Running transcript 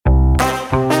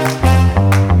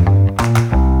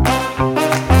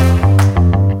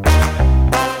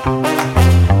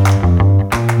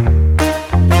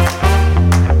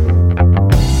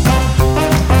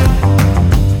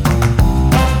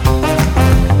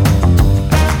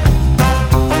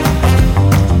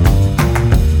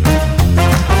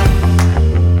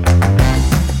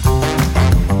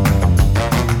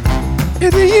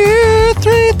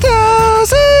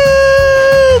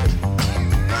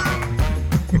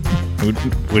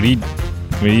What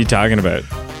are you talking about?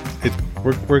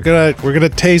 We're gonna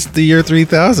taste the year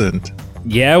 3000.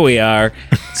 Yeah, we are.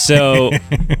 So,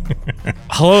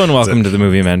 hello and welcome to the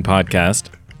Movie Men podcast.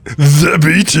 The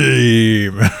B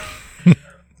Team.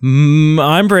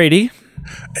 I'm Brady.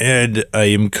 And I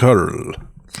am Carl.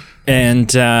 And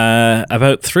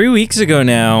about 3 weeks ago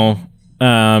now,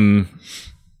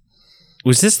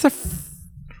 was this the...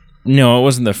 No, it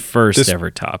wasn't the first ever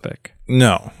topic.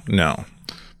 No.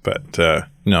 But,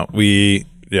 no,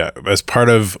 as part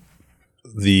of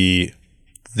the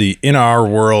In Our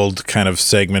World kind of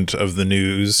segment of the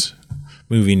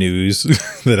movie news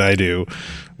that I do,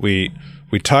 we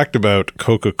talked about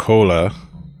Coca-Cola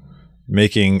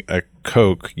making a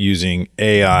Coke using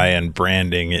AI and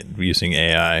branding it using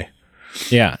AI.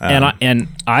 Yeah, and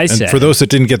I said... And for those that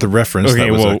didn't get the reference,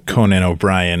 that was a Conan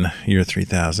O'Brien, year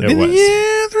 3000. It was.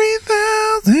 Year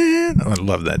 3000. Oh, I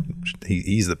love that.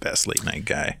 He's the best late night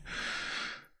guy.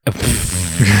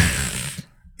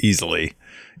 Easily.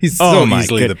 He's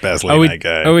easily the best late night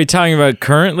guy. Are we talking about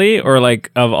currently or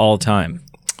like of all time?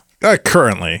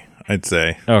 Currently, I'd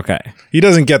say. Okay. He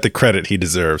doesn't get the credit he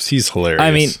deserves. He's hilarious.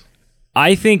 I mean,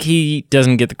 I think he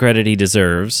doesn't get the credit he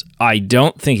deserves. I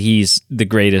don't think he's the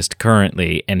greatest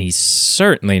currently, and he's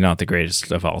certainly not the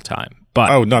greatest of all time.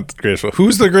 But not the greatest. Well,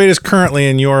 who's the greatest currently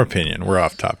in your opinion? We're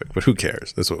off topic, but who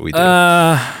cares? That's what we do.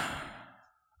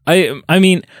 I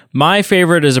mean, my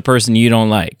favorite is a person you don't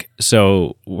like,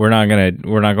 so we're not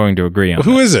going to agree on. Well,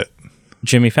 who is it?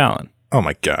 Jimmy Fallon. Oh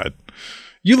my God,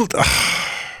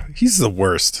 he's the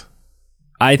worst.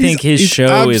 I think his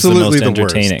show is the most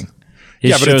entertaining.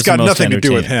 But it's got nothing to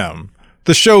do with him.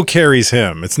 The show carries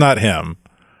him. It's not him.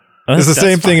 It's the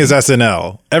same thing as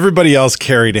SNL. Everybody else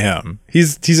carried him.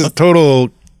 He's a total,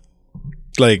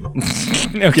 like...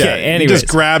 Okay, anyways. He just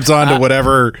grabs onto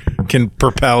whatever can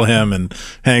propel him and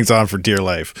hangs on for dear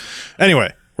life.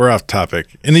 Anyway, we're off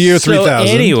topic. In the year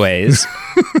 3000... Anyways,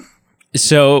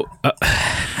 so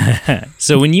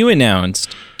when you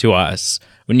announced to us,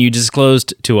 when you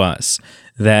disclosed to us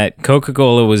that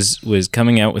Coca-Cola was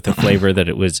coming out with a flavor that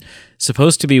it was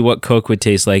supposed to be what Coke would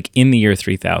taste like in the year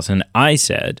 3000, I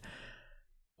said,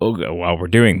 while we're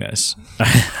doing this,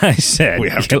 I said... We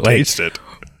have to taste it.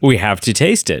 We have to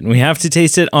taste it. We have to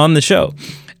taste it on the show.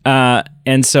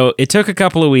 And so it took a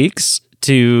couple of weeks for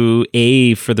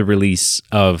the release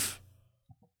of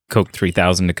Coke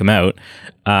 3000 to come out,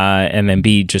 and then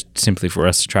B, just simply for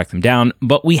us to track them down.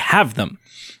 But we have them.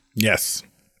 Yes.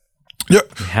 Yeah.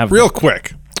 Real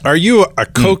quick, are you a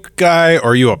Coke guy or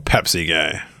are you a Pepsi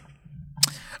guy?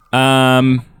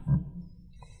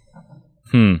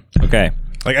 Okay.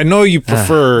 Like, I know you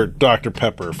prefer Dr.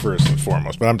 Pepper first and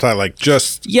foremost, but I'm talking like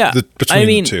just between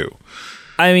the two.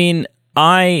 I mean,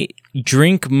 I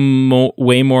drink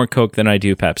way more Coke than I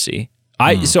do Pepsi.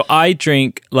 So I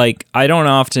drink, like, I don't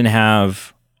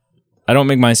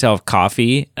make myself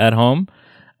coffee at home.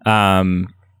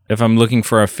 If I'm looking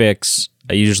for a fix,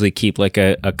 I usually keep like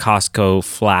a Costco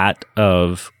flat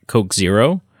of Coke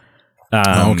Zero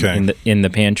in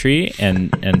the pantry,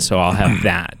 and so I'll have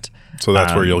that. So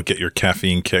that's where you'll get your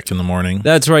caffeine kick in the morning?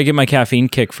 That's where I get my caffeine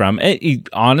kick from.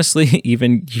 Honestly,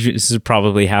 even this is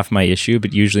probably half my issue,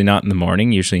 but usually not in the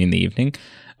morning, usually in the evening.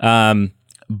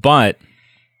 But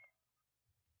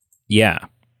yeah.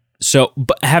 So,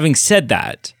 but having said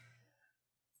that,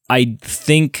 I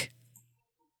think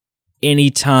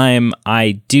anytime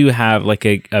I do have like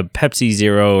a Pepsi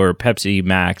Zero or Pepsi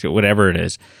Max or whatever it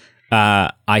is,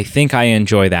 I think I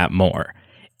enjoy that more.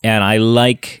 And I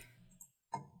like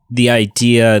the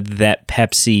idea that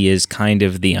Pepsi is kind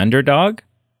of the underdog.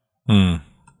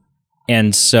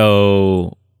 And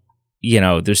so,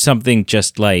 there's something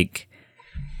just like,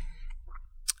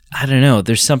 I don't know,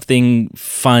 there's something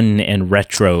fun and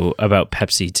retro about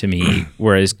Pepsi to me,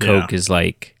 whereas Coke is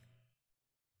like,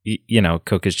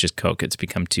 Coke is just Coke. It's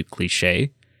become too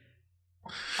cliche.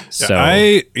 So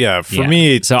for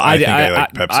me, so I think I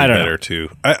like Pepsi better too.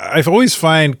 I've always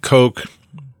find Coke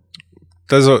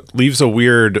leaves a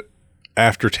weird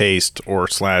aftertaste or /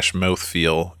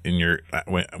 mouthfeel in your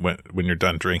when you're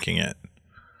done drinking it.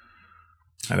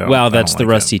 That's the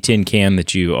rusty tin can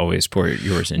that you always pour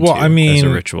yours into. Well, I mean, as a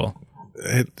ritual.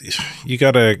 You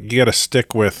gotta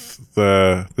stick with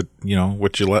the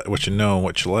what you like,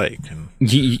 and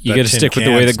you gotta stick with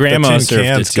the way that grandma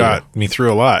served it to got me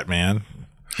through a lot, man.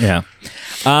 Yeah.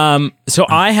 So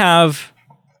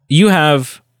you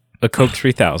have a Coke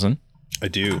 3000. I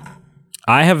do.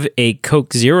 I have a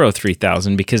Coke Zero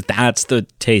 3000 because that's the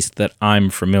taste that I'm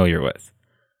familiar with.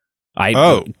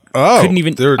 Couldn't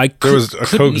even. There was a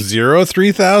Coke Zero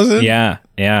 3000. Yeah.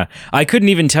 I couldn't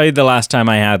even tell you the last time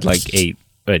I had like a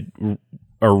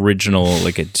original,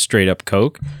 like a straight up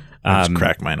Coke. I'll just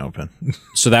crack mine open.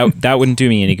 So that wouldn't do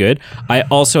me any good. I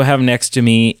also have next to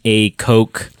me a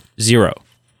Coke Zero.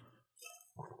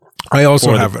 I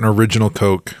also have an original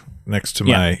Coke next to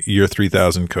my year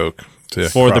 3000 Coke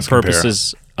for the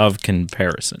purposes of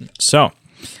comparison. So,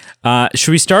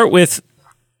 should we start with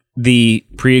the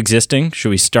pre-existing? Should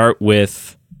we start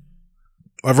with?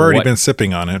 I've already been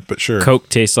sipping on it, but sure. Coke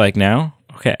tastes like now?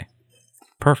 Okay,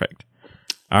 perfect.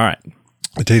 All right.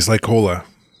 It tastes like cola.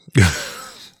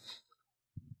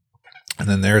 And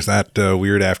then there's that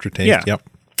weird aftertaste. Yeah. Yep.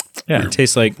 Yeah, weird. It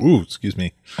tastes like. Ooh, excuse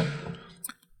me.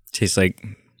 Tastes like,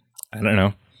 I don't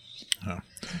know. Oh.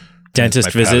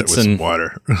 Dentist visits and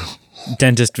water.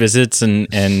 Dentist visits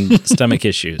and stomach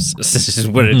issues. This is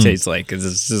what it tastes like.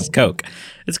 This is Coke.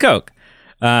 It's Coke.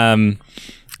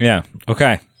 Yeah.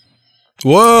 Okay.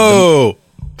 Whoa.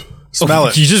 Smell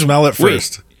it. You just smell it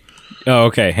first. Wait. Oh,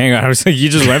 okay. Hang on. I was like, you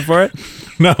just went for it?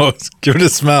 No, give it a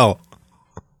smell.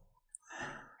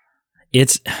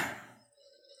 It's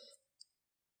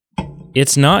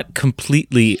not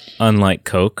completely unlike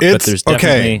Coke, but there's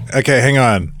definitely okay. Hang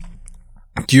on.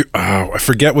 I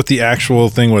forget what the actual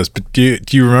thing was, but do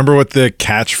you remember what the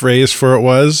catchphrase for it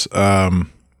was? No.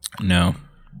 I'm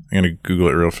gonna Google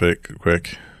it real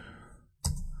quick.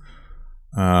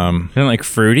 Isn't it like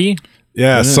fruity?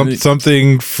 Yeah,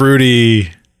 something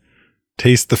fruity.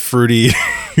 Taste the fruity.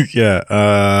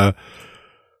 Yeah.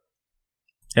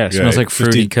 Yeah, it smells like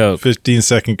fruity Coke.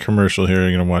 15-second commercial here. I'm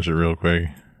going to watch it real quick.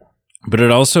 But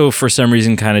it also, for some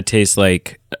reason, kind of tastes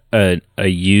like a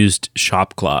used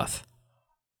shop cloth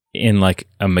in like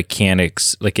a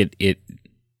mechanics. Like it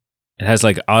has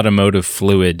like automotive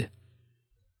fluid.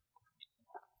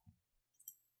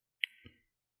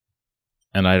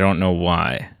 And I don't know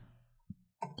why.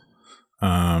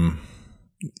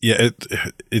 Yeah,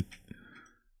 it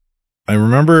I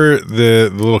remember the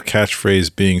little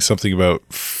catchphrase being something about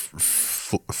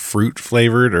fruit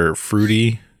flavored or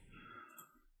fruity.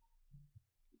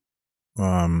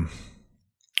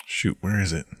 Shoot, where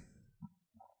is it?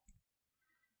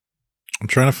 I'm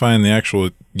trying to find the actual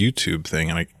YouTube thing,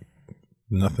 and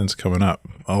nothing's coming up.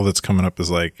 All that's coming up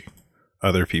is like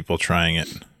other people trying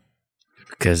it.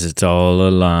 Because it's all a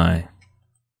lie.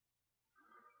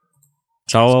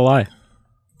 It's all a lie.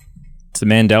 It's the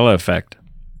Mandela effect.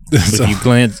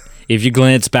 If you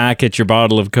glance back at your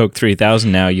bottle of Coke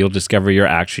 3000 now, you'll discover you're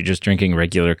actually just drinking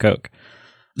regular Coke.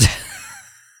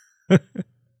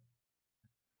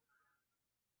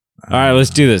 All right, let's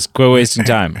do this. Quit wasting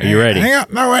time. Are you ready? Hang on.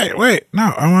 No, wait. No,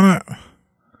 I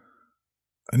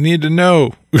need to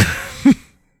know.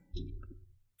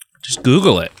 Just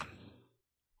Google it.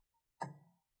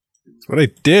 That's what I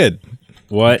did.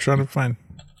 What I'm trying to find.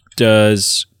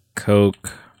 Does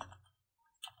Coke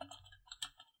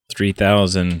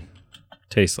 3000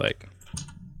 taste like?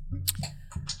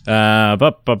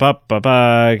 Not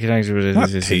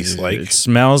taste like. It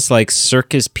smells like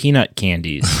circus peanut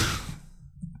candies.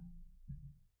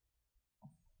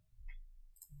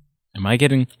 Am I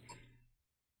getting?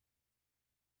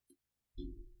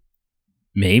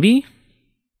 Maybe?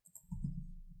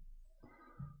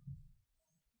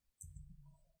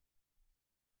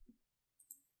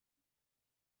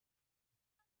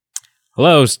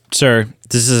 Hello, sir.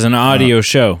 This is an audio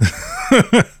show.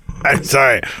 I'm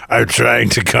sorry. I'm trying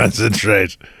to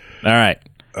concentrate. All right.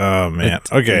 Oh, man.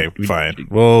 Okay, fine.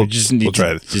 We'll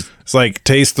try this. It's like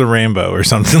Taste the Rainbow or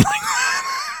something like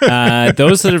that.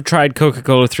 Those that have tried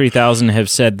Coca-Cola 3000 have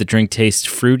said the drink tastes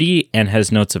fruity and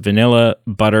has notes of vanilla,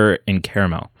 butter, and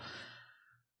caramel.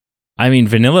 I mean,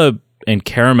 vanilla and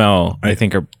caramel, I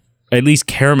think, are... At least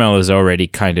caramel is already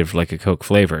kind of like a Coke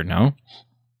flavor, no?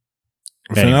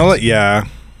 Vanilla, yeah.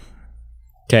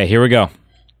 Okay, here we go.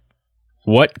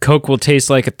 What Coke will taste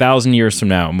like 1,000 years from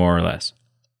now, more or less?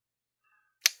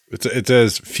 It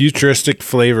says futuristic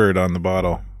flavored on the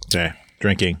bottle. Okay,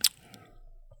 drinking.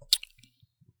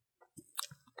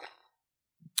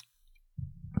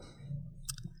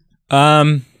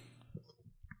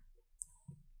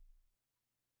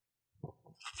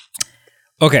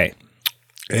 Okay.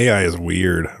 AI is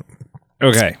weird.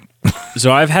 Okay.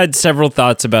 So I've had several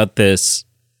thoughts about this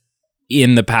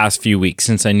in the past few weeks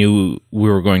since I knew we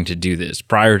were going to do this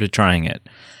prior to trying it.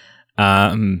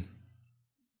 I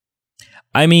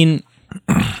mean,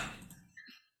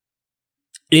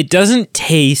 it doesn't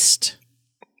taste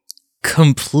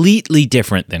completely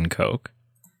different than Coke.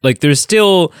 Like, there's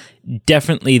still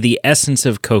definitely the essence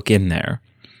of Coke in there.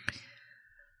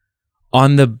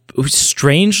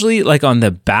 Strangely, like on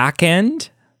the back end,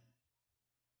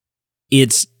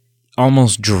 it's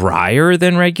almost drier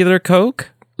than regular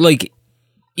Coke. Like,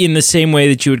 in the same way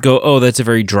that you would go, oh, that's a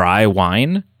very dry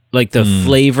wine. Like the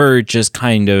flavor just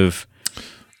kind of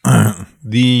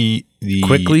the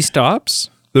quickly stops.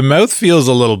 The mouth feels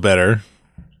a little better.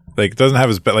 Like it doesn't have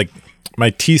as bad. Like my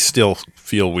teeth still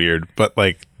feel weird, but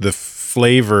like the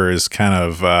flavor is kind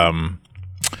of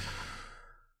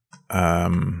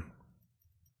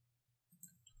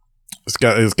it's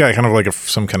got kind of like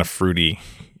some kind of fruity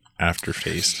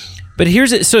aftertaste. But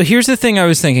here's the thing I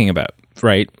was thinking about,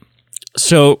 right?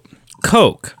 So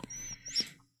Coke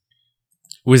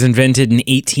was invented in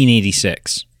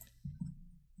 1886.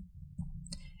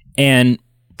 And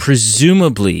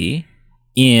presumably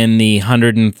in the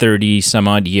 130 some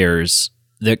odd years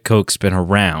that Coke's been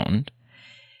around,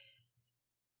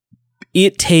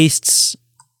 it tastes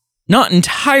not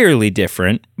entirely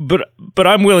different, but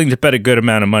I'm willing to bet a good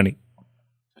amount of money.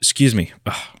 Excuse me.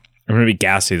 Ugh, I'm going to be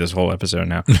gassy this whole episode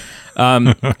now.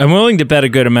 I'm willing to bet a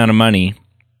good amount of money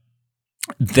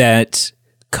that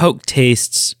Coke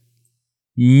tastes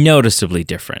noticeably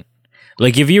different.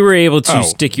 Like if you were able to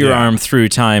stick your arm through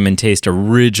time and taste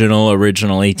original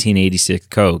 1886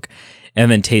 Coke and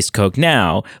then taste Coke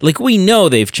now, like we know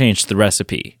they've changed the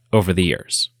recipe over the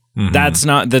years. Mm-hmm.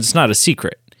 That's not a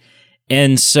secret.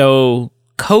 And so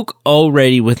Coke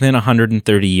already within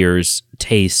 130 years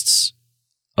tastes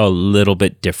a little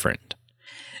bit different.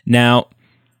 Now,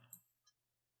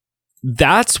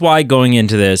 that's why going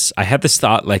into this, I had this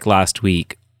thought like last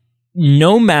week,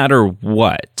 no matter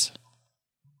what,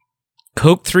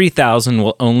 Coke 3000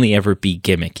 will only ever be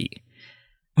gimmicky.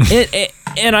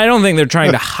 And I don't think they're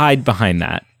trying to hide behind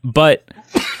that. But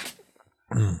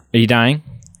are you dying?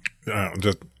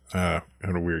 Just had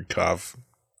a weird cough.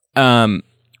 But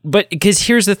because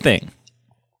here's the thing.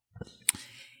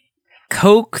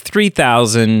 Coke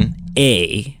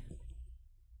 3000A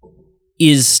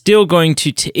is still going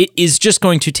to it is just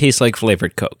going to taste like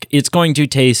flavored Coke. It's going to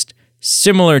taste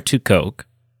similar to Coke.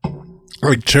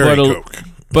 Like cherry Coke.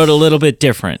 But a little bit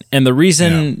different. And the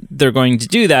reason they're going to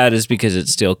do that is because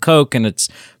it's still Coke and it's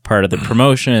part of the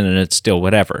promotion and it's still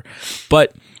whatever.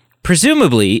 But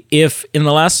presumably, if in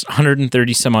the last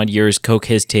 130 some odd years, Coke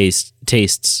has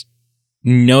tastes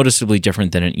noticeably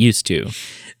different than it used to,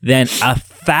 then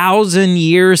 1,000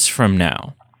 years from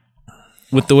now,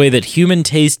 with the way that human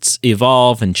tastes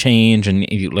evolve and change and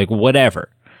like whatever,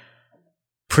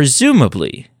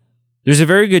 presumably, there's a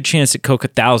very good chance that Coke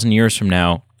 1,000 years from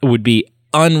now would be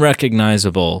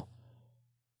unrecognizable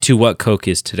to what Coke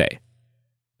is today.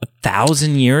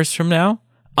 1,000 years from now,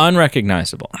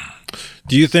 unrecognizable.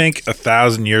 Do you think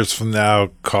 1,000 years from now,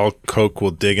 Coke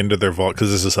will dig into their vault?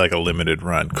 Because this is like a limited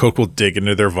run. Coke will dig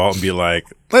into their vault and be like,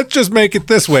 let's just make it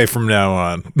this way from now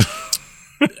on.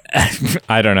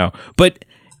 I don't know. But,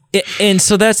 and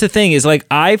so that's the thing is like,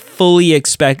 I fully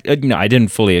expect, no, I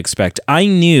didn't fully expect. I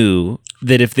knew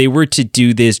that if they were to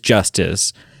do this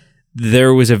justice,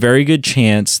 there was a very good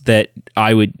chance that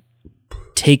I would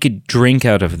take a drink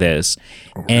out of this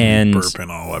and burp in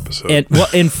all episodes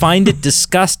and find it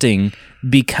disgusting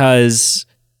because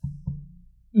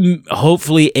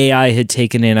hopefully AI had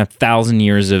taken in 1,000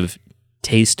 years of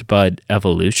taste bud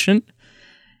evolution,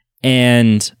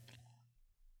 and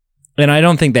I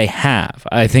don't think they have.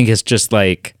 I think it's just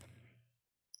like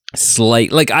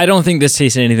slight, like I don't think this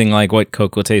tastes anything like what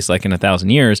Coke will taste like in 1,000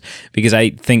 years, because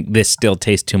I think this still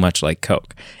tastes too much like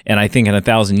Coke. And I think in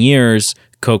 1,000 years,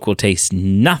 Coke will taste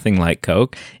nothing like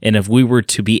Coke. And if we were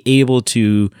to be able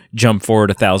to jump forward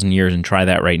 1,000 years and try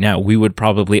that right now, we would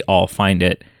probably all find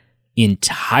it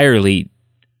entirely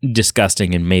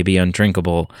disgusting and maybe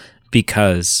undrinkable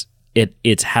because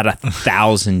it's had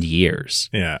 1,000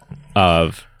 years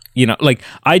of, you know, like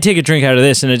I take a drink out of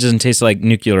this and it doesn't taste like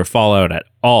nuclear fallout at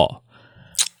all.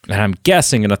 And I'm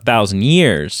guessing in 1,000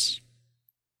 years,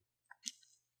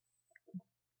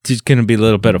 there's going to be a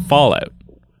little bit of fallout.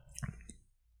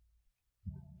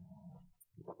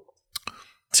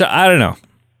 So I don't know.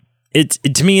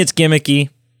 To me, it's gimmicky.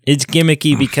 It's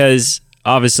gimmicky because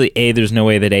obviously, A, there's no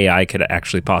way that AI could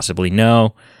actually possibly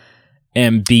know.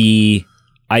 And B,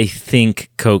 I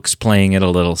think Coke's playing it a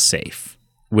little safe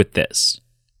with this.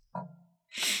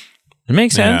 It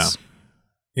makes sense.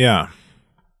 Yeah.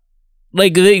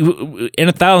 Like in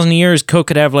 1,000 years, Coke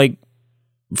could have like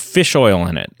fish oil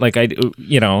in it, like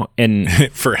and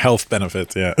for health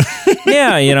benefits, or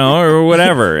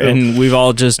whatever. And we've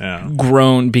all just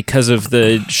grown because of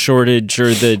the shortage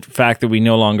or the fact that we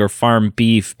no longer farm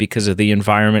beef because of the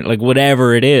environment, like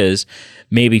whatever it is.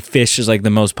 Maybe fish is like the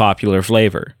most popular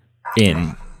flavor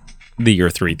in the year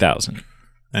 3000.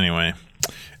 Anyway,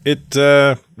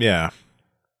 I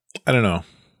don't know.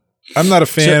 I'm not a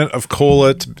fan of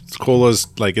cola. Cola's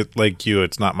like it, like you.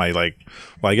 It's not my like.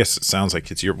 Well, I guess it sounds like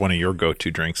it's one of your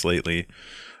go-to drinks lately.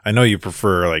 I know you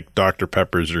prefer like Dr.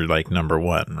 Peppers are like number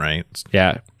one, right?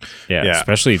 Yeah.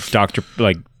 Especially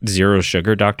like zero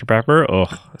sugar Dr. Pepper. Oh,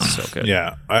 that's so good.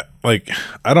 Yeah, I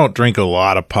don't drink a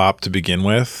lot of pop to begin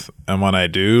with, and when I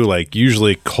do, like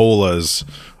usually colas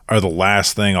are the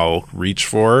last thing I'll reach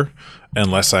for,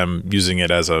 unless I'm using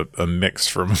it as a mix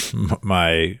for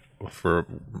my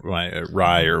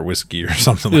rye or whiskey or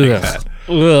something like that.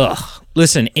 Ugh.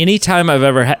 Listen, anytime I've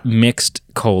ever had mixed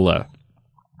cola,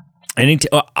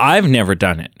 I've never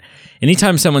done it.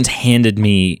 Anytime someone's handed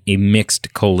me a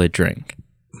mixed cola drink,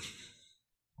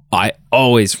 I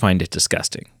always find it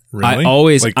disgusting. Really? I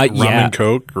always like rum and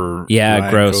Coke or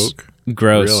gross, Coke?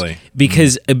 Gross. Really?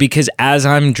 Because as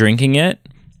I'm drinking it,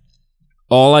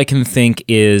 all I can think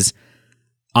is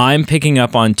I'm picking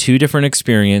up on two different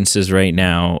experiences right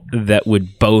now that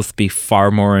would both be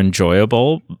far more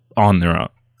enjoyable on their own.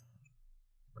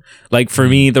 Like for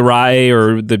me, the rye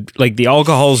or the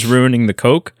alcohol's ruining the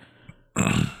Coke,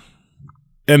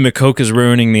 and the Coke is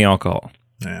ruining the alcohol.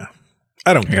 Yeah,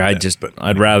 I don't.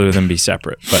 I'd rather them be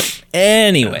separate. But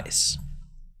anyways,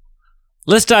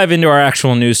 let's dive into our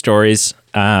actual news stories.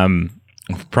 I'm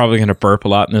probably going to burp a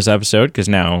lot in this episode because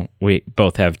now we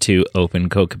both have two open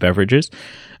Coke beverages.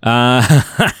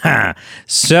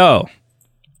 So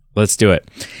let's do it.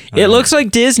 It looks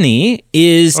like Disney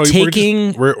is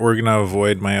taking. We're going to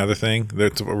avoid my other thing.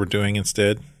 That's what we're doing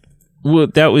instead. Well,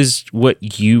 that was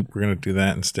what you. We're going to do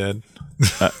that instead.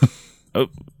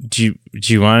 Do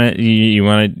you want to? You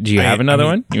want to? Do you have another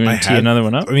one? You want to tee another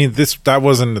one up? I mean, that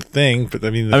wasn't a thing, but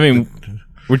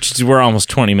we're almost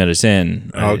 20 minutes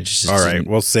in. All right,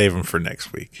 we'll save them for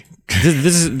next week.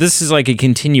 This is like a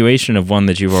continuation of one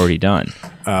that you've already done.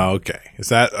 Okay. Is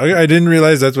that? I didn't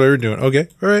realize that's what we were doing. Okay.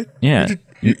 All right. Yeah.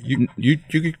 You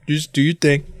just do your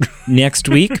thing. Next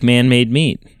week, man-made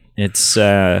meat. It's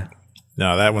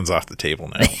no, that one's off the table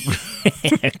now.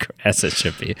 As it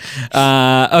should be.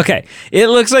 Okay. It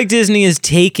looks like Disney is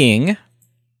taking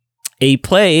a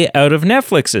play out of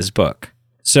Netflix's book.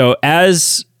 So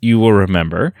as you will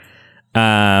remember,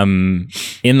 in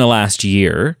the last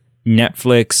year,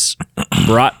 Netflix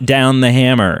brought down the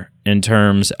hammer in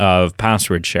terms of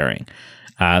password sharing.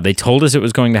 They told us it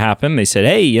was going to happen. They said,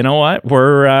 "Hey, you know what?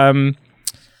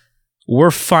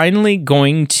 We're finally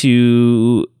going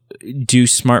to do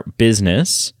smart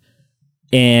business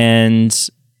and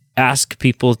ask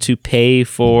people to pay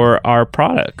for our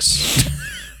products."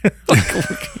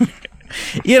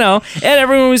 You know, and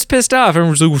everyone was pissed off.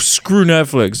 Everyone was like, well, screw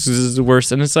Netflix. This is the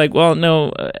worst. And it's like, well,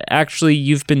 no, actually,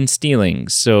 you've been stealing.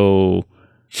 So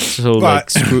like,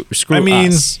 screw I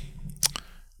mean, us.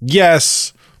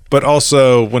 Yes, but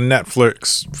also when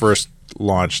Netflix first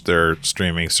launched their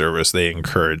streaming service, they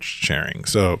encouraged sharing.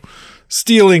 So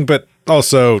stealing, but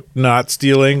also not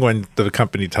stealing when the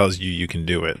company tells you can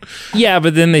do it. Yeah,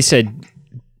 but then they said,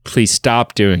 please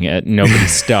stop doing it. Nobody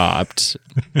stopped.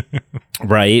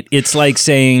 Right? It's like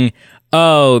saying,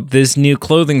 oh, this new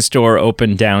clothing store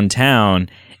opened downtown,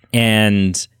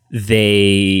 and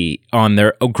they, on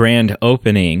their grand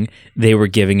opening, they were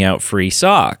giving out free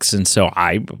socks. And so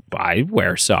I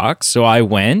wear socks. So I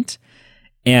went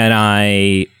and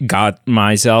I got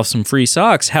myself some free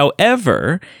socks.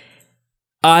 However,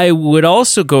 I would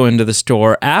also go into the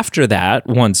store after that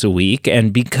once a week,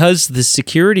 and because the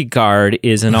security guard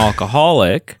is an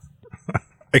alcoholic,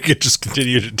 I could just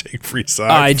continue to take free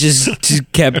socks. I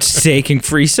just kept taking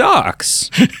free socks.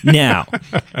 Now,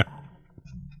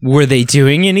 were they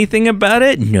doing anything about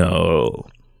it? No.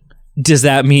 Does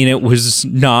that mean it was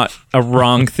not a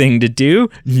wrong thing to do?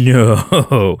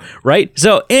 No. Right?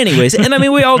 So anyways, and I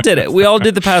mean, we all did it. We all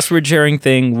did the password sharing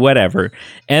thing, whatever.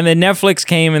 And then Netflix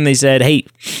came and they said, hey,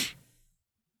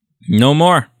 no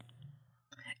more.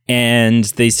 And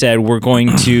they said, we're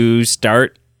going to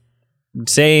start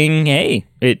saying, hey,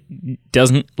 it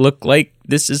doesn't look like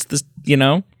this is the,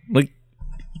 like,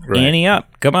 right. Ante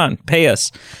up. Come on, pay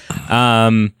us.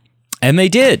 And they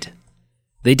did.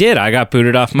 They did. I got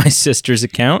booted off my sister's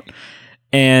account.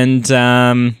 And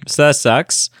so that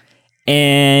sucks.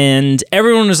 And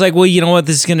everyone was like, well, you know what?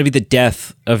 This is going to be the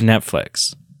death of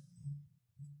Netflix.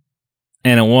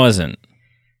 And it wasn't.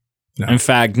 No. In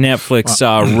fact, Netflix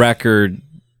saw record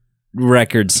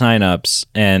signups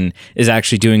and is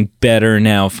actually doing better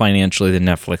now financially than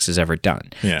Netflix has ever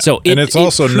done. Yeah. So it's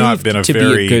also not been a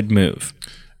very good move.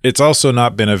 It's also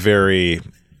not been a very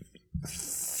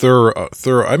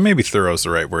thorough, maybe thorough is the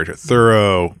right word here,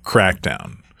 thorough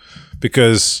crackdown,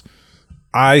 because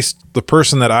the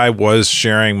person that I was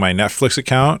sharing my Netflix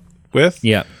account with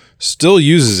still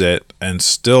uses it and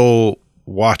still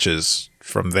watches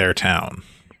from their town.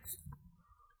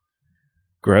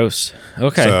 Gross.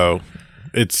 Okay. So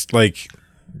it's like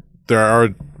there are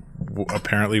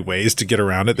apparently ways to get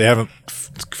around it. They haven't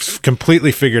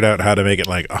completely figured out how to make it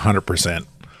like 100%.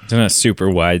 It's not super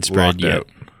widespread yet. Out.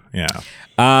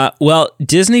 Yeah. Well,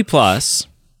 Disney Plus,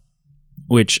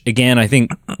 which again, I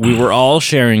think we were all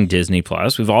sharing Disney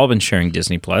Plus. We've all been sharing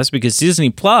Disney Plus because Disney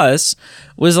Plus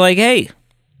was like, hey,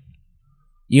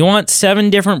 you want 7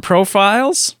 different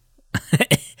profiles?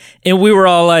 And we were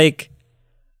all like,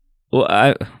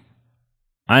 well,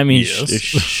 I mean, yes.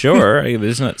 Sure.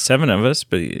 There's not 7 of us,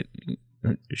 but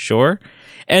sure.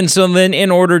 And so then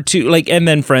in order to like, and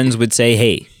then friends would say,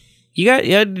 hey,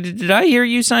 did I hear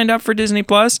you signed up for Disney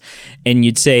Plus? And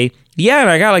you'd say, yeah, and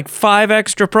I got like 5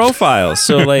 extra profiles.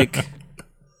 So like,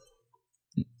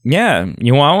 yeah,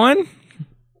 you want one?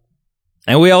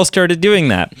 And we all started doing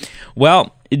that.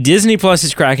 Well, Disney Plus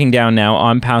is cracking down now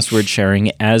on password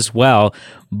sharing as well,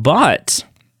 but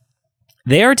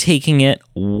they are taking it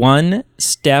one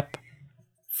step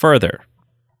further.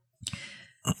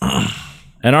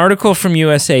 An article from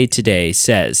USA Today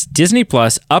says Disney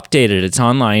Plus updated its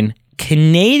online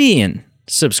Canadian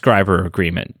subscriber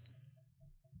agreement.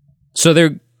 So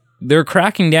they're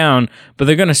cracking down, but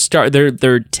they're going to start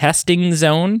their testing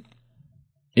zone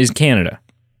is Canada.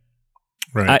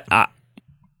 Right. I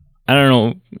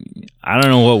don't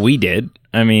know what we did.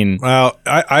 I mean, well,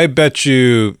 I bet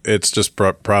you it's just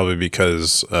probably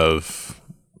because of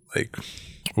like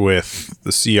with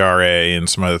the CRA and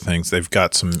some other things, they've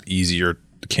got some easier.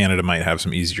 Canada might have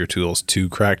some easier tools to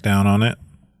crack down on it.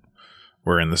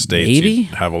 Where in the States, you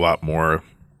have a lot more.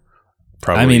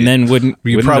 Probably, I mean, then wouldn't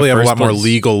probably have a lot more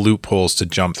legal loopholes to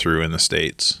jump through in the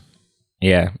States.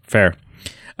 Yeah, fair.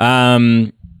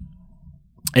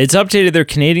 It's updated their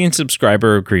Canadian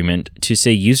subscriber agreement to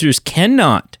say users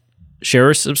cannot share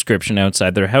a subscription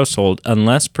outside their household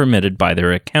unless permitted by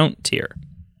their account tier.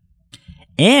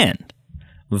 And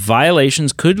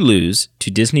violations could lose to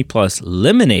Disney Plus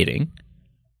limiting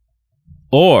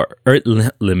or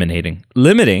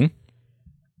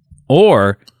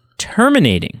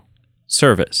terminating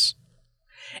service.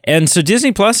 And so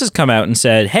Disney Plus has come out and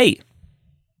said, hey,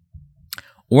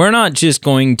 we're not just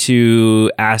going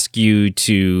to ask you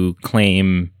to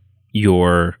claim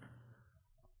your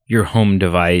home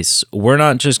device. We're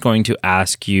not just going to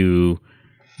ask you,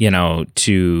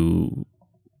 to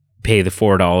pay the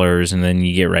 $4 and then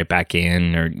you get right back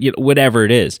in or whatever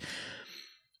it is.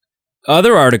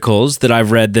 Other articles that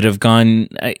I've read that have gone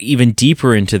even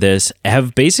deeper into this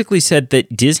have basically said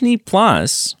that Disney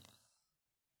Plus,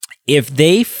 if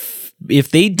they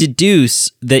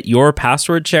deduce that you're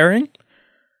password sharing,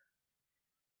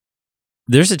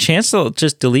 there's a chance they'll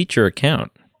just delete your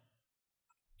account.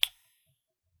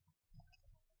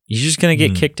 You're just going to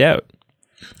get kicked out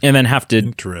and then have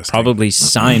to probably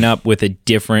sign up with a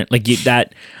different,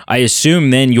 that. I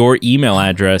assume then your email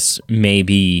address may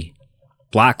be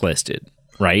blacklisted,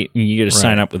 right? You got to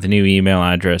sign up with a new email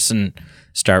address and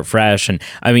start fresh. And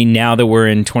I mean, now that we're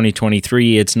in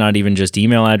 2023, it's not even just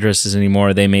email addresses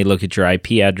anymore. They may look at your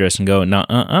IP address and go,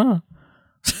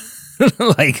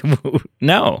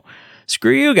 no.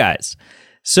 Screw you guys.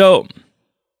 So,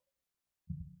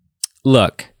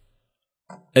 look,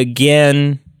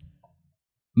 again,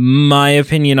 my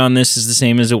opinion on this is the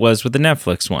same as it was with the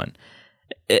Netflix one.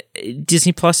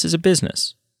 Disney Plus is a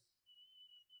business.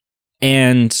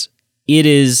 And it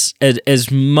is,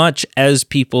 as much as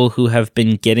people who have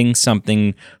been getting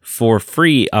something for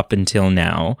free up until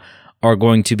now are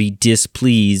going to be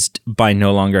displeased by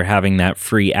no longer having that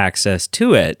free access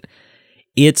to it,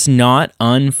 it's not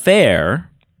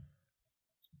unfair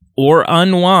or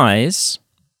unwise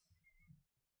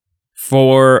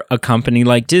for a company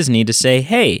like Disney to say,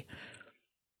 hey,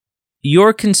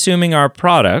 you're consuming our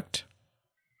product.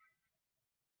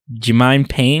 Do you mind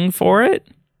paying for it?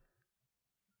 Do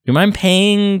you mind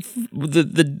paying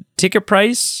the ticket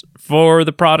price for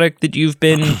the product that you've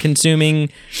been consuming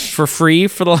for free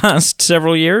for the last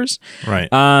several years? Right.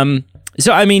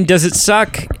 So, I mean, does it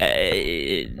suck?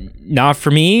 Not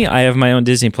for me. I have my own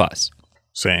Disney Plus.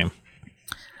 Same.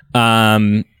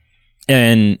 And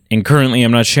currently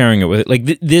I'm not sharing it with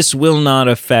it. This will not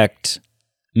affect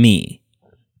me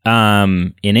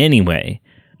in any way,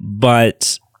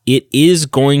 but it is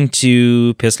going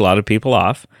to piss a lot of people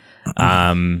off,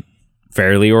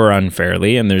 fairly or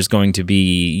unfairly. And there's going to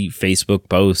be Facebook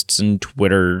posts and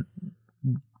Twitter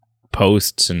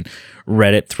posts and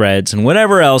Reddit threads and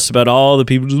whatever else about all the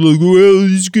people just like, well,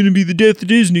 this is going to be the death of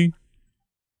Disney.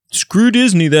 Screw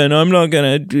Disney then. I'm not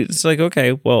going to. It's like,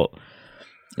 okay, well,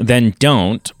 then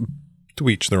don't. To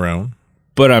each their own.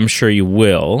 but I'm sure you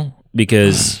will,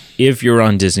 because if you're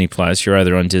on Disney Plus, you're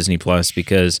either on Disney Plus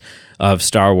because of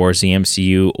Star Wars, the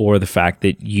MCU, or the fact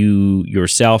that you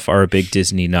yourself are a big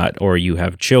Disney nut, or you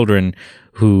have children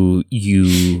who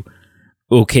you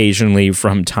occasionally,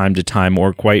 from time to time,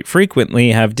 or quite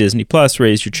frequently, have Disney Plus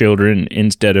raise your children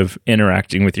instead of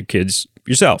interacting with your kids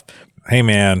yourself. Hey,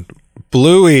 man,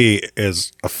 Bluey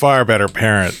is a far better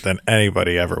parent than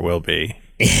anybody ever will be.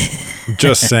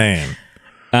 Just saying.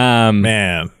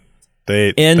 Man,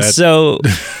 so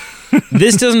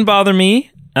this doesn't bother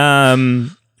me.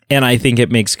 And I think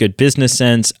it makes good business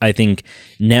sense. I think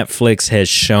Netflix has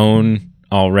shown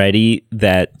already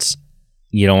that,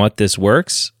 you know what, this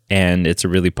works, and it's a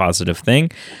really positive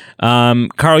thing.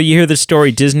 Carl, you hear the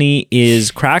story. Disney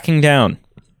is cracking down.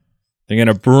 They're going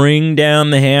to bring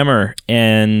down the hammer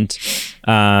and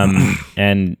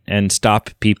stop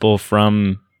people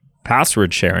from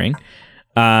password sharing.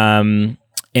 And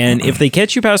if they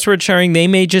catch you password sharing, they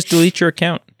may just delete your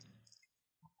account.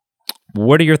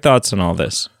 What are your thoughts on all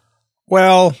this?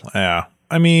 Well, yeah.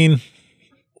 I mean,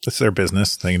 it's their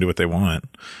business. They can do what they want.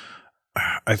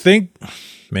 I think,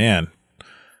 man,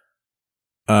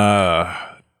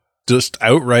 just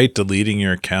outright deleting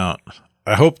your account.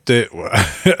 I hope they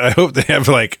have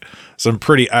like some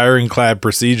pretty ironclad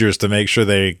procedures to make sure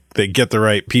they get the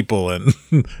right people, and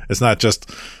it's not just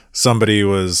somebody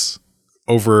was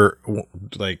over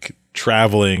like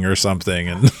traveling or something,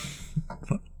 and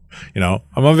I'm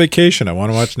on vacation. I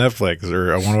want to watch Netflix,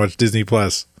 or I want to watch Disney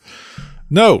Plus.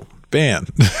 No, ban.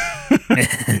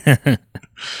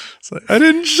 It's like, I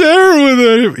didn't share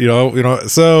it with it.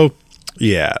 So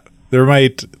yeah, there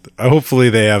might. Hopefully,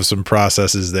 they have some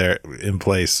processes there in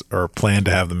place, or plan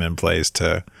to have them in place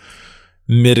to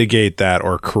mitigate that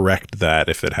or correct that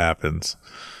if it happens.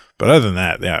 But other than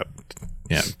that, yeah,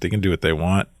 they can do what they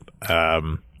want.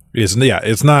 It's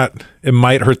not. It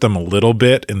might hurt them a little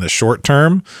bit in the short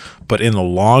term, but in the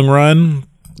long run,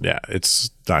 yeah,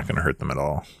 it's not going to hurt them at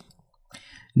all.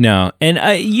 No, and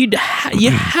you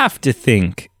have to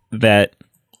think that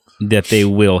they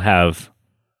will have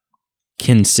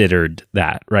considered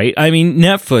that, right? I mean,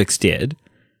 Netflix did,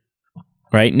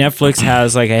 right? Netflix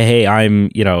has like a, hey, I'm,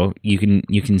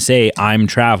 you can say I'm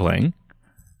traveling,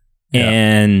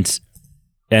 and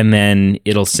then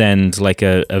it'll send like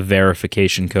a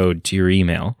verification code to your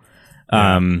email,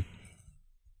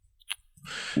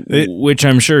 which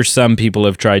I'm sure some people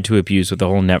have tried to abuse with the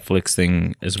whole Netflix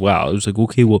thing as well. It was like,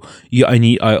 okay, well, yeah,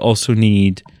 I also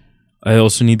need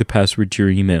the password to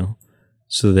your email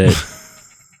so that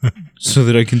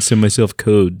I can send myself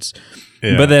codes.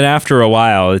 Yeah. But then after a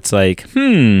while, it's like,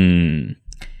 you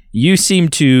seem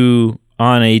to,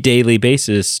 on a daily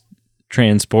basis,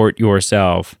 transport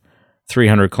yourself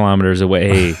 300 kilometers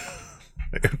away.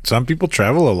 Some people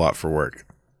travel a lot for work.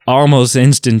 Almost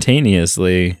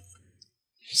instantaneously.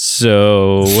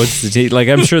 So what's the like?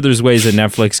 I'm sure there's ways that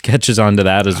Netflix catches on to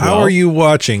that as well. How are you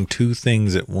watching two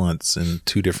things at once in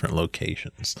two different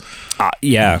locations?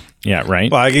 Yeah, right.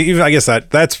 Well, I guess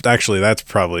that's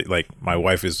probably like my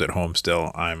wife is at home still.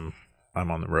 I'm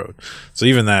on the road, so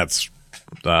even that's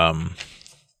could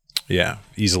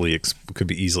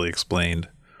be easily explained.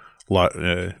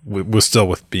 Was still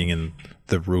with being in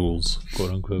the rules,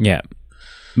 quote unquote. Yeah,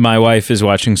 my wife is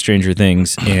watching Stranger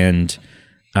Things and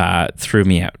threw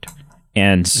me out,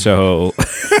 and so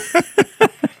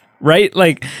right,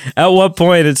 like at what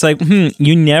point it's like,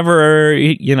 you never,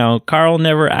 Carl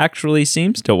never actually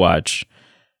seems to watch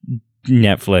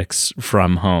Netflix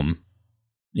from home,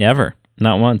 ever,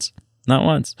 not once.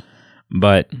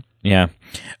 But yeah,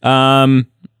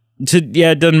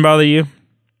 it doesn't bother you.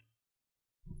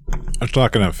 It's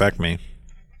not going to affect me.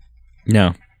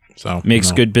 No. So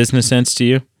makes good business sense to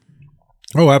you?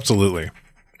 Oh, absolutely.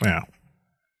 Yeah.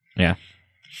 Yeah.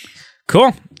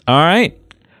 Cool. All right.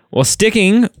 Well,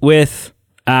 sticking with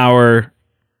our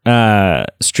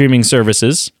streaming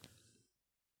services,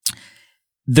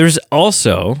 there's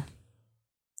also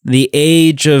the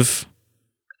age of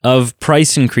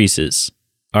price increases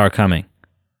are coming.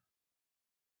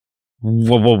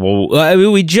 Whoa. I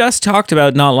mean, we just talked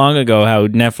about not long ago how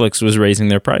Netflix was raising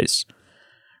their price,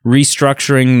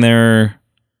 restructuring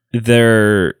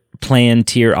their plan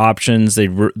tier options, the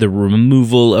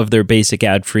removal of their basic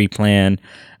ad-free plan,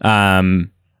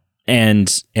 and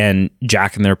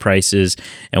jacking their prices.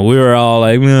 And we were all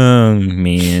like, oh,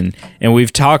 man. And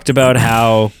we've talked about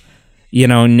how,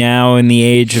 now in the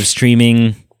age of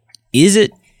streaming, is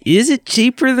it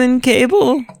cheaper than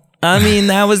cable? I mean,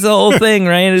 that was the whole thing,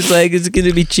 right? It's like, it's going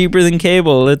to be cheaper than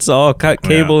cable. Let's all cut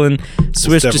cable and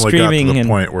switch to streaming. Got to the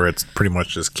point where it's pretty much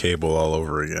just cable all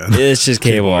over again. It's just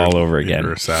cable all over again.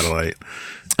 Or satellite.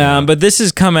 But this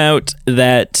has come out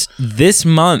that this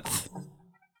month,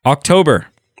 October,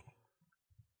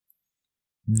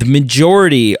 the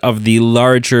majority of the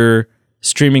larger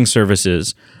streaming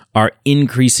services are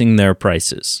increasing their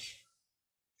prices.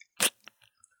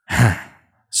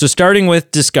 So starting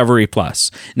with Discovery Plus.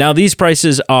 Now, these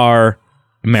prices are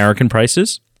American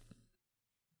prices.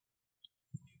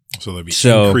 So they'll be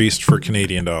increased for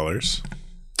Canadian dollars.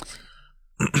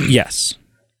 Yes.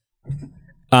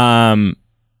 So,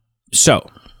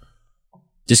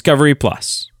 Discovery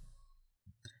Plus.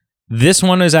 This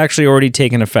one has actually already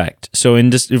taken effect. So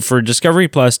for Discovery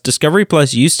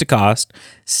Plus used to cost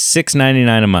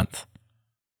 $6.99 a month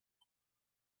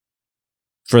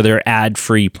for their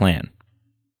ad-free plan.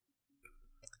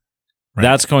 Right.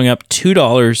 That's going up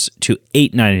 $2 to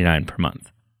 $8.99 per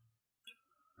month.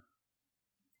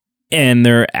 And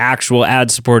their actual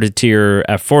ad-supported tier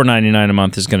at $4.99 a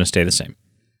month is going to stay the same.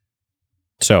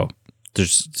 So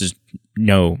there's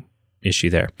no issue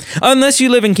there. Unless you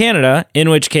live in Canada, in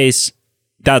which case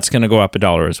that's going to go up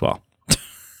 $1 as well.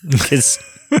 Because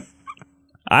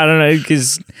I don't know,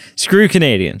 because screw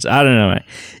Canadians. I don't know.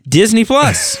 Disney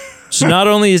Plus. So not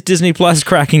only is Disney Plus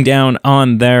cracking down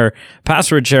on their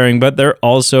password sharing, but they're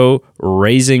also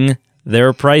raising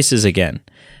their prices again.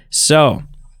 So,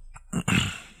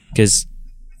 because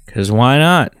why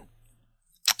not?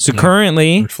 So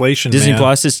currently, inflation, Disney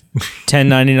Plus is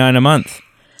 $10.99 a month,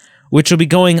 which will be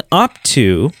going up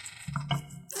to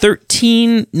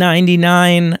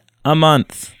 $13.99 a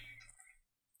month.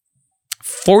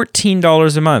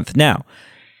 $14 a month. Now,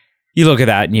 you look at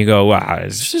that and you go, wow,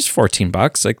 it's just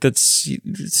 $14. Like, that's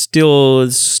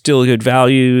still good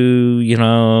value. You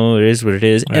know, it is what it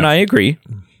is. Yeah. And I agree.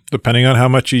 Depending on how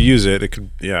much you use it, it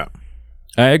could, yeah.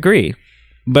 I agree.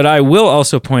 But I will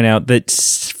also point out that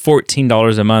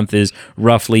 $14 a month is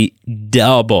roughly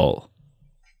double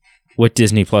what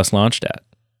Disney Plus launched at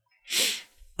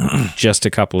just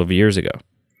a couple of years ago.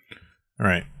 All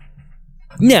right.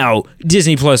 Now,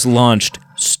 Disney Plus launched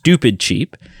stupid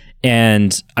cheap,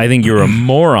 and I think you're a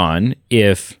moron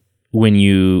if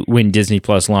when Disney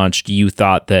Plus launched, you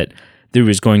thought that there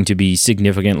was going to be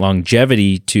significant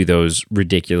longevity to those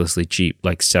ridiculously cheap,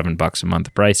 like $7 a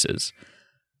month prices.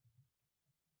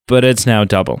 But it's now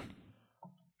double.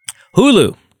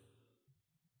 Hulu,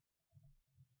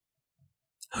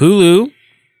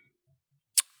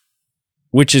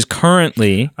 which is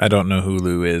currently... I don't know who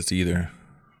Hulu is either.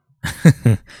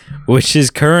 Which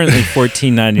is currently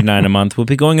 $14.99 a month, will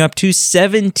be going up to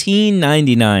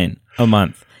 $17.99 a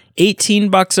month.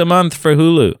 $18 a month for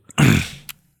Hulu.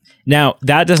 Now,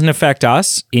 that doesn't affect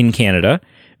us in Canada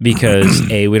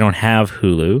because, A, we don't have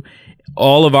Hulu.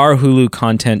 All of our Hulu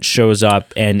content shows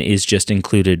up and is just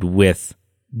included with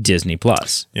Disney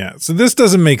Plus. Yeah, so this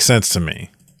doesn't make sense to me.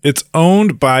 It's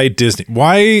owned by Disney.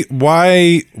 Why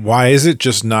is it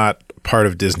just not part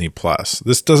of Disney Plus?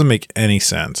 This doesn't make any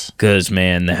sense. Because,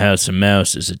 man, the House of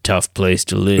Mouse is a tough place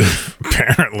to live.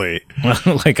 Apparently.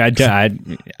 Like, I don't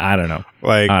know.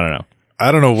 Like, I don't know.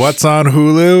 I don't know what's on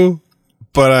Hulu,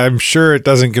 but I'm sure it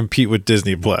doesn't compete with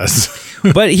Disney Plus.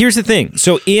 But here's the thing.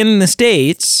 So in the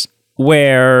States,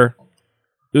 where,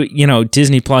 you know,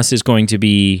 Disney Plus is going to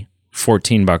be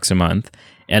 $14 a month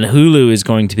and Hulu is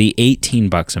going to be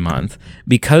 $18 a month,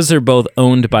 because they're both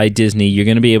owned by Disney, you're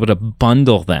going to be able to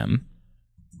bundle them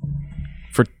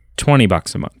for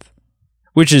 $20 a month,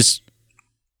 which is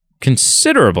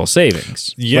considerable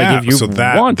savings. Yeah, like if you're so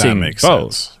that makes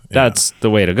both, sense. Yeah. That's the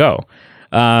way to go.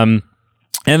 And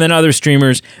then other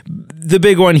streamers, the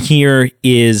big one here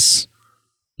is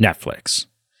Netflix.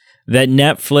 That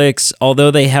Netflix,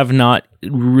 although they have not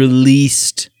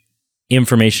released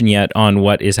information yet on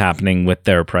what is happening with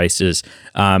their prices,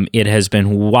 it has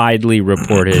been widely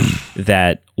reported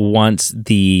that once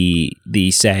the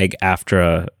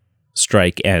SAG-AFTRA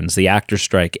strike ends, the actor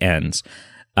strike ends,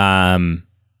 Netflix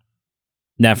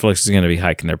is going to be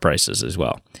hiking their prices as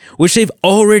well, which they've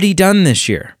already done this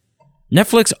year.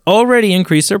 Netflix already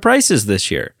increased their prices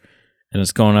this year, and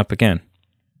it's going up again.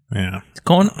 Yeah. It's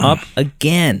going up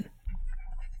again.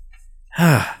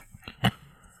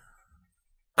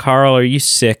 Carl, are you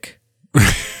sick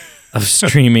of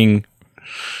streaming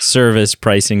service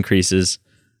price increases?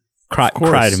 Cry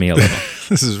to me a little.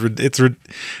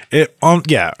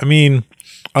 Yeah. I mean,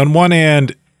 on one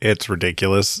hand, it's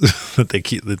ridiculous that they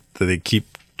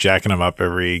keep jacking them up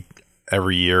every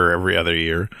year, every other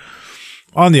year.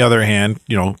 On the other hand,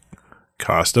 you know,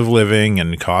 cost of living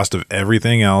and cost of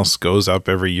everything else goes up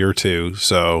every year too.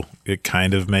 So it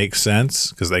kind of makes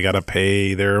sense because they got to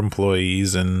pay their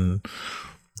employees and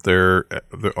their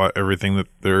everything that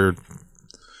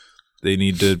they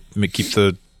need to keep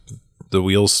the the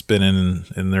wheels spinning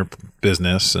in their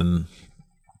business, and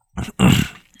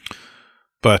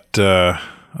but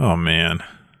oh man,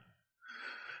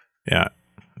 yeah,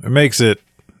 it makes it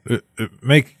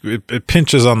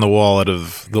pinches on the wallet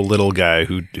of the little guy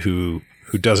who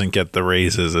doesn't get the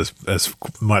raises as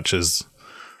much as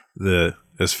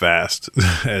fast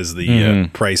as the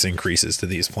price increases to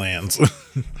these plans.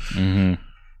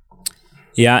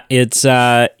 Yeah, it's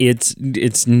the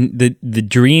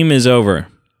dream is over.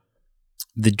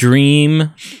 The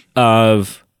dream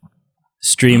of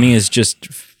streaming is just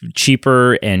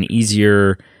cheaper and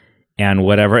easier and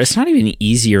whatever. It's not even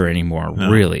easier anymore,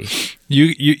 really.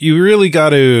 You really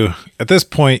got to, at this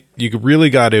point, you really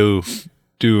got to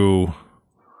do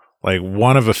like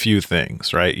one of a few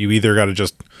things, right? You either got to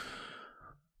just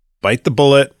bite the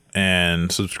bullet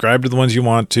and subscribe to the ones you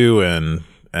want to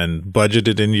and budget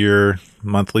it into your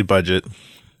monthly budget.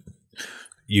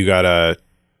 You got to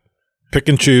pick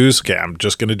and choose. Okay, I'm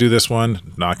just going to do this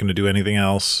one, not going to do anything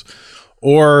else.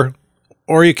 Or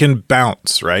you can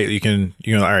bounce, right? You can,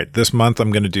 all right, this month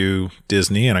I'm going to do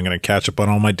Disney and I'm going to catch up on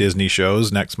all my Disney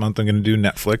shows. Next month I'm going to do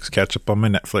Netflix, catch up on my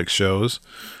Netflix shows,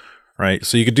 right?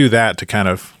 So you could do that to kind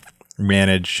of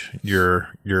manage your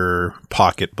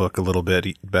pocketbook a little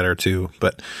bit better too.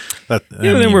 But that,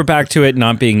 then we're back to it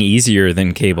not being easier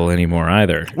than cable anymore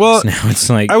either. Well, now it's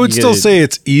like I would still say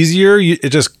it's easier. You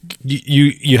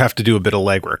have to do a bit of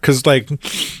legwork because like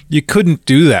you couldn't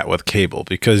do that with cable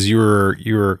because you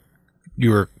were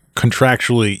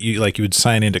contractually you would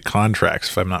sign into contracts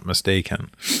if I'm not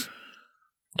mistaken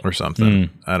or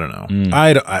something. I don't know.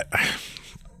 I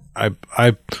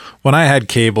when I had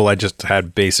cable, I just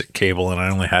had basic cable, and I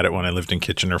only had it when I lived in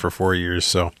Kitchener for 4 years,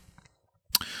 so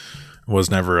it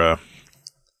was never a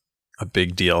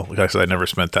big deal. Like I said, I never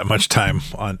spent that much time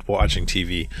on watching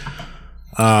TV.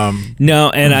 No,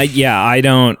 and I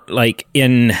don't like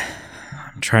I'm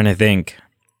trying to think.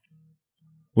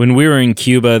 When we were in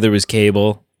Cuba, there was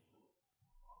cable.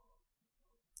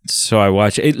 So I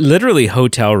watched it. Literally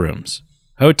hotel rooms.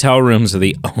 Hotel rooms are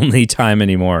the only time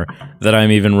anymore that I'm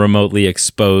even remotely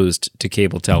exposed to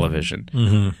cable television.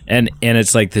 Mm-hmm. And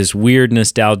it's like this weird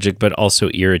nostalgic, but also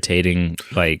irritating,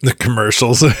 like the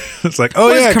commercials. It's like,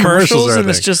 oh yeah, commercials and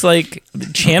it's just like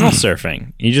channel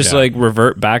surfing. You just like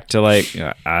revert back to like,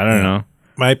 I don't know.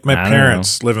 My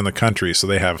parents live in the country, so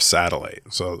they have satellite.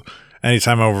 So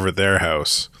anytime I'm over at their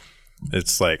house,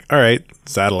 it's like, all right,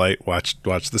 satellite, watch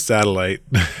the satellite.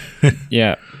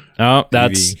 Yeah. Oh,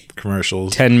 that's TV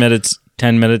commercials. 10 minutes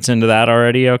into that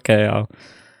already. Okay, I'll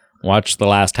watch the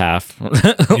last half.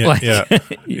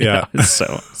 Yeah.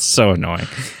 So annoying.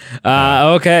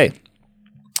 Okay.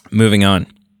 Moving on.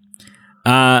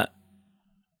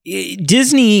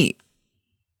 Disney's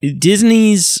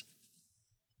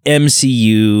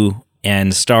MCU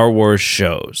and Star Wars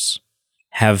shows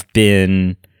have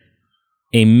been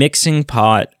a mixing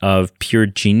pot of pure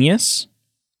genius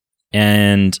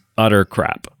and utter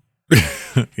crap.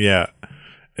 Yeah,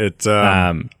 it's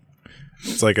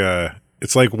like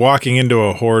walking into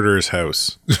a hoarder's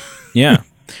house. Yeah,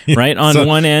 right. On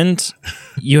one end,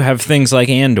 you have things like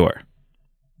Andor.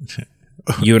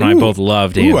 You and I both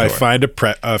loved Andor. I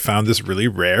found this really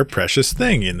rare, precious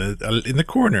thing in the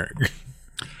corner.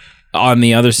 On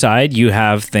the other side, you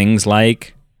have things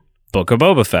like Book of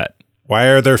Boba Fett. Why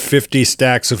are there 50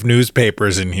 stacks of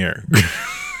newspapers in here?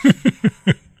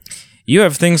 You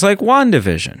have things like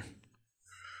WandaVision.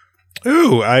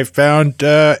 Ooh, I found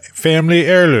family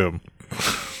heirloom.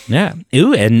 Yeah.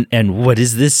 Ooh, and what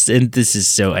is this? And this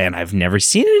is and I've never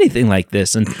seen anything like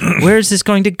this. And where is this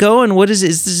going to go? And is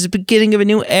this the beginning of a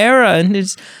new era?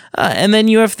 And then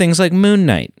you have things like Moon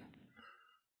Knight.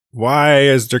 Why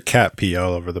is there cat pee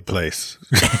all over the place?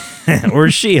 Or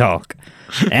She-Hulk.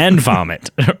 And vomit.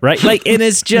 Right? Like, and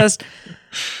it's just,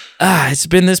 it's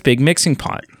been this big mixing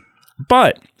pot.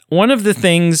 But one of the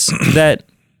things that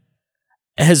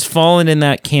has fallen in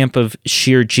that camp of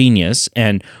sheer genius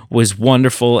and was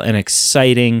wonderful and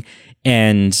exciting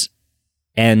and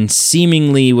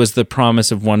seemingly was the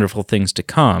promise of wonderful things to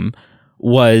come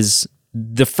was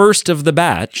the first of the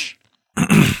batch,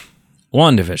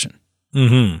 WandaVision.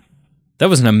 Mm-hmm. That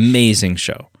was an amazing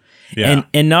show. Yeah.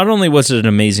 And not only was it an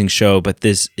amazing show, but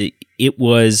it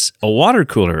was a water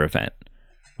cooler event,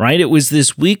 right? It was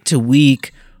this week to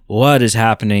week, what is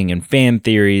happening and fan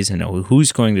theories and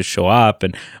who's going to show up.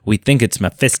 And we think it's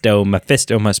Mephisto.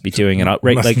 Mephisto must be doing it.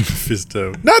 Right? Like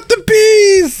Mephisto. Not the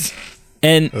bees!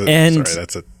 And sorry,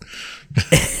 that's it.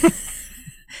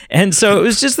 And so it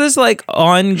was just this like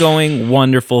ongoing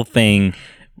wonderful thing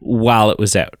while it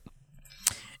was out.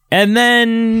 And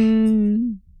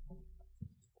then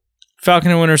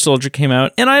Falcon and Winter Soldier came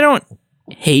out, and I don't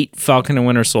hate Falcon and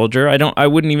Winter Soldier. I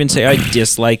wouldn't even say I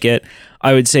dislike it.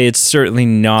 I would say it's certainly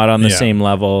not on the same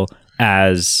level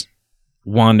as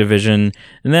WandaVision.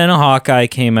 And then Hawkeye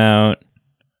came out.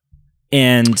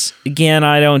 And again,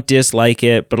 I don't dislike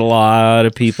it, but a lot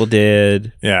of people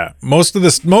did. Yeah. Most of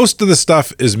the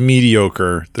stuff is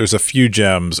mediocre. There's a few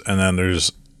gems, and then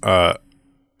there's a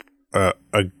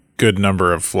good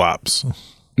number of flops.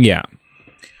 Yeah.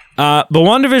 But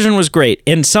WandaVision was great.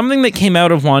 And something that came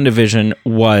out of WandaVision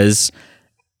was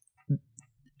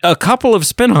a couple of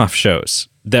spin-off shows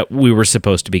that we were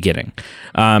supposed to be getting.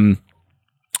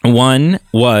 One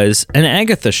was an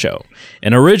Agatha show.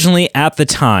 And originally at the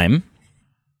time,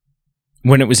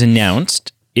 when it was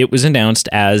announced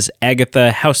as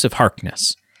Agatha House of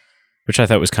Harkness, which I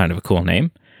thought was kind of a cool name.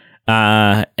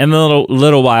 And a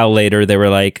little while later, they were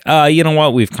like, you know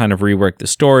what? We've kind of reworked the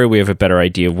story. We have a better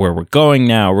idea of where we're going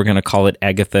now. We're going to call it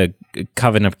Agatha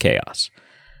Coven of Chaos.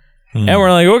 And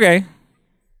we're like, okay.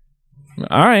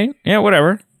 All right. Yeah,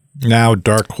 whatever. Now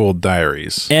Darkhold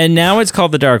Diaries. And now it's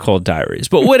called the Darkhold Diaries.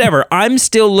 But whatever. I'm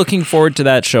still looking forward to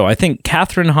that show. I think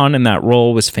Catherine Hahn in that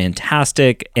role was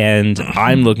fantastic, and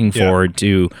I'm looking forward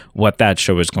to what that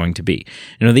show is going to be.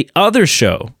 You know, the other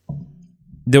show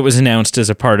that was announced as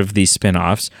a part of these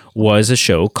spin-offs was a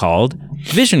show called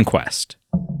Vision Quest.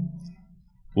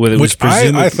 Which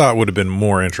I thought would have been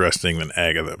more interesting than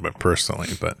Agatha, but personally.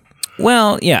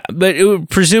 Well, yeah. But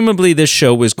presumably this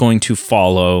show was going to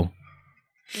follow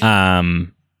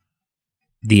the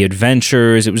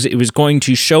adventures. It was going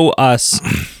to show us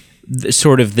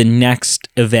sort of the next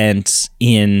events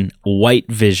in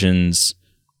White Vision's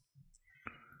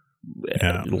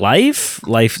life.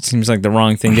 Life seems like the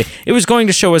wrong thing. It was going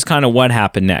to show us kind of what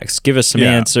happened next, give us some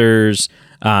answers,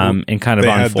 and kind of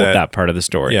unfold that part of the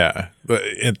story. Yeah, but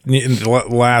in the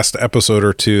last episode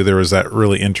or two, there was that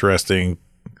really interesting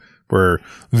where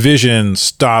Vision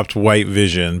stopped White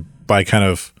Vision by kind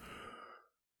of,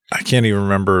 I can't even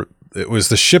remember. It was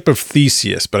the ship of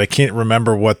Theseus, but I can't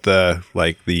remember what the.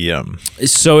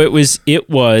 So it was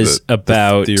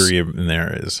about the theory in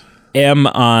there is.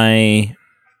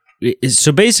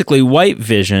 So basically, White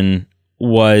Vision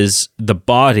was the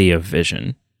body of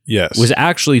Vision. Yes, was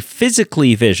actually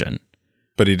physically Vision,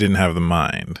 but he didn't have the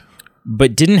mind,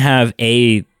 but didn't have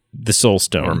the Soul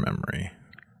Stone or memory.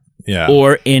 Yeah,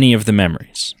 or any of the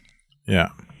memories. Yeah.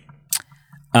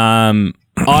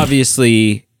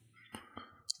 Obviously,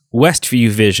 Westview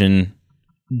Vision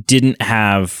didn't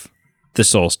have the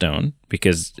Soul Stone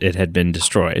because it had been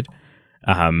destroyed,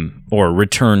 or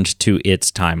returned to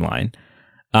its timeline.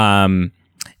 But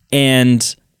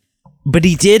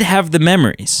he did have the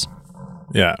memories.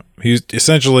 Yeah, he's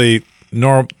essentially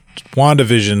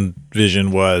WandaVision.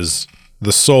 Vision was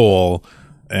the soul,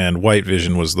 and White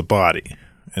Vision was the body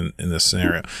in this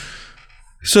scenario.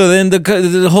 So then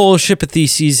the whole ship of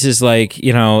Theses is like,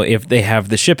 you know, if they have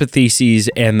the ship of Theses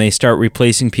and they start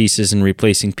replacing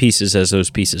pieces as those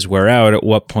pieces wear out, at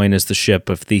what point is the ship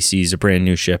of Theses a brand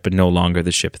new ship and no longer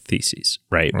the ship of Theses,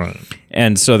 right?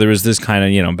 And so there was this kind of,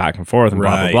 you know, back and forth and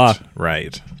blah, blah, blah.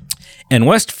 Right. And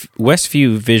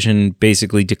Westview Vision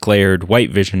basically declared White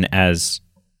Vision as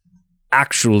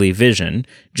actually Vision,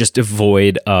 just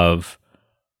devoid of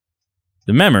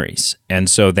the memories, and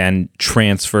so then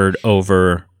transferred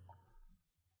over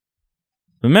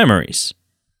the memories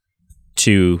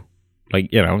to,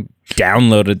 like, you know,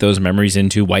 downloaded those memories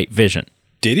into White Vision.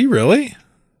 Did he really?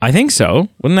 I think so.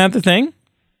 Wasn't that the thing?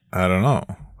 I don't know.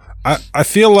 I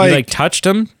feel like... He, like, touched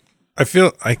him? I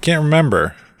can't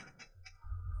remember.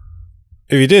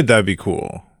 If he did, that'd be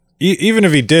cool. Even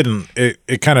if he didn't,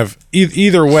 it kind of...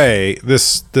 Either way,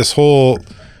 this whole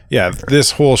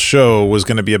show was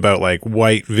going to be about, like,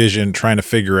 White Vision trying to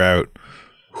figure out,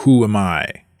 who am I?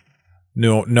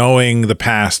 Knowing the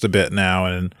past a bit now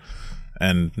and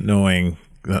knowing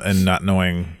and not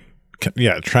knowing.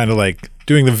 Yeah, trying to, like,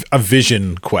 doing a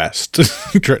vision quest,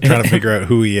 trying to figure out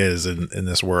who he is in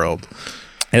this world.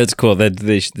 That's cool. That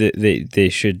they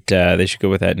should go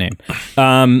with that name.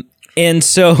 And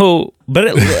so,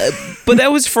 but that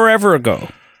was forever ago,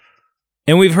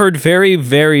 and we've heard very,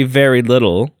 very, very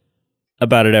little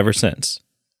about it ever since.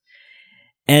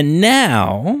 And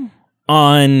now,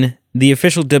 on the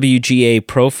official WGA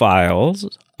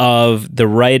profiles of the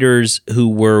writers who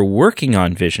were working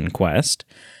on Vision Quest,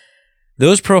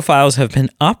 those profiles have been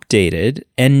updated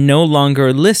and no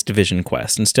longer list Vision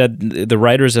Quest. Instead, the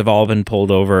writers have all been pulled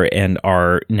over and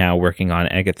are now working on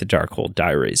Agatha Darkhold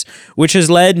Diaries, which has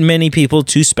led many people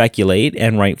to speculate,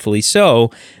 and rightfully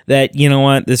so, that, you know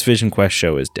what, this Vision Quest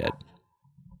show is dead.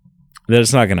 That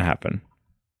it's not going to happen.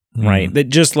 right? That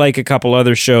just like a couple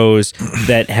other shows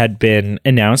that had been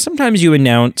announced. Sometimes you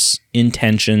announce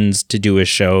intentions to do a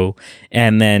show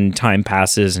and then time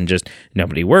passes and just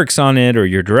nobody works on it or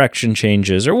your direction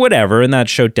changes or whatever, and that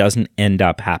show doesn't end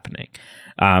up happening.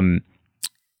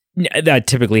 That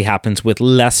typically happens with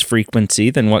less frequency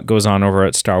than what goes on over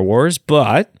at Star Wars,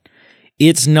 but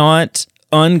it's not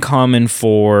uncommon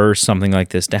for something like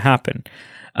this to happen.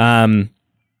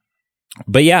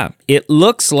 But yeah, it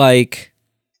looks like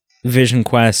Vision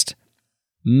Quest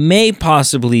may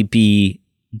possibly be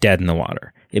dead in the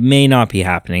water. It may not be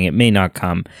happening. It may not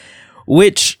come,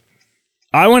 which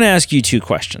I want to ask you two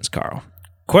questions, Carl.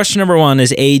 Question number one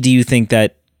is, A, do you think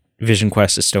that Vision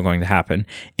Quest is still going to happen?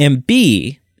 And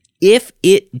B, if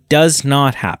it does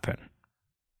not happen,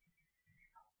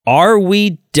 are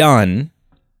we done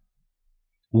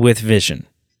with Vision?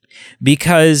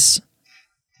 Because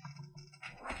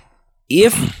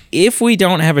if we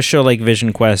don't have a show like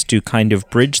Vision Quest to kind of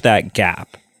bridge that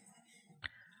gap,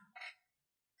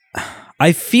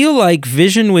 I feel like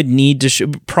Vision would need to,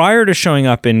 prior to showing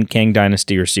up in Kang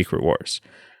Dynasty or Secret Wars,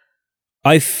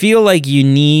 I feel like you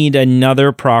need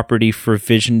another property for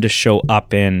Vision to show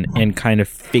up in and kind of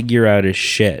figure out his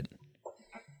shit.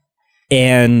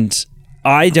 And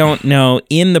I don't know,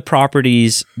 in the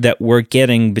properties that we're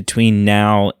getting between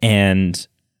now and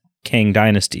Kang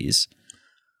Dynasties,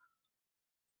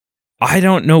 I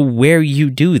don't know where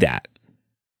you do that.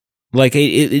 Like,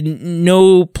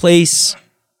 no place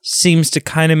seems to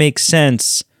kind of make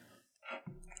sense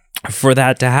for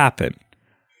that to happen.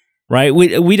 Right?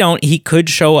 We don't, he could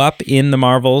show up in the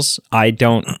Marvels. I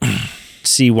don't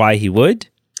see why he would.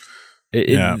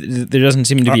 There doesn't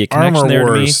seem to be a connection Armor there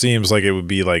to me. Wars seems like it would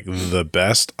be like the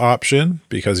best option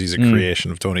because he's a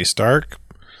creation of Tony Stark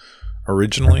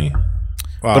originally.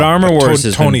 But Armor Wars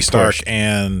is Tony Stark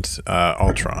and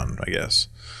Ultron, I guess.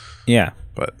 Yeah.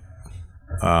 But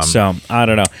so I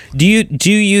don't know. Do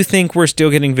you think we're still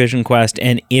getting Vision Quest?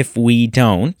 And if we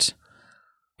don't,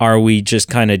 are we just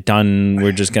kind of done?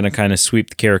 We're just going to kind of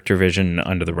sweep the character Vision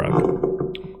under the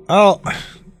rug? Well,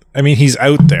 I mean, he's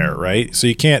out there, right? So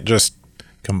you can't just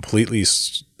completely.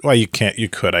 Well, you can't. You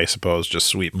could, I suppose, just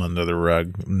sweep him under the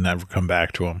rug and never come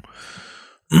back to him.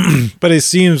 But it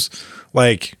seems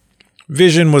like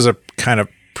Vision was a kind of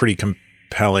pretty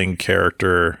compelling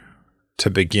character to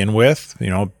begin with.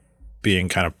 You know, being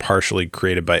kind of partially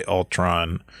created by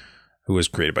Ultron, who was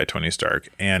created by Tony Stark,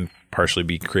 and partially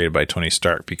be created by Tony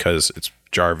Stark because it's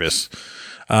Jarvis.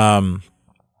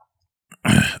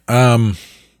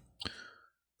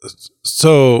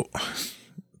 So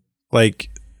like,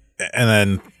 and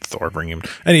then Thor bring him,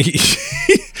 and he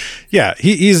I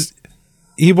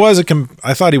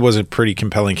thought he was a pretty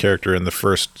compelling character in the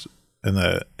first, in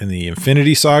the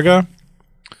Infinity Saga.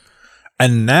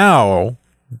 And now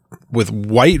with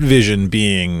White Vision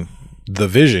being the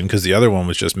Vision, because the other one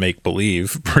was just make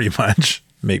believe, pretty much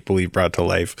make believe brought to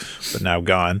life, but now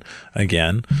gone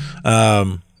again.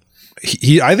 I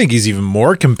think he's even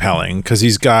more compelling because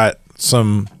he's got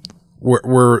some.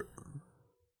 We're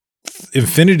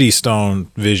Infinity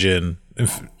Stone Vision.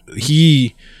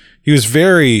 He was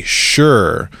very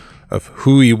sure of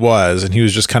who he was, and he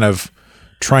was just kind of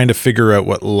trying to figure out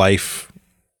what life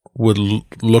would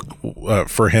look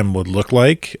for him would look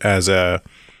like as a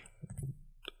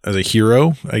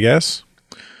hero, I guess.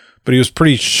 But he was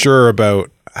pretty sure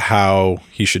about how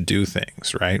he should do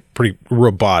things, right? Pretty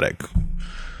robotic.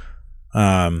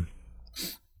 But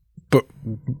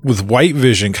with White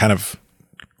Vision kind of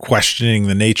questioning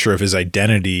the nature of his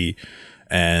identity,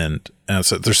 and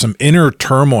so there's some inner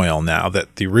turmoil now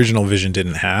that the original Vision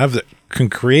didn't have that can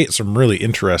create some really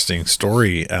interesting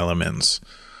story elements.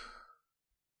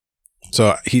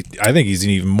 So I think he's an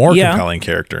even more compelling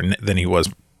character than he was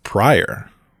prior.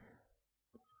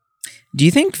 Do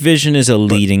you think Vision is a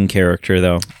leading character,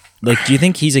 though? Like, do you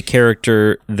think he's a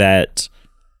character that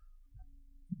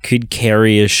could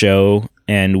carry a show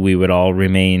and we would all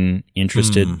remain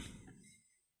interested?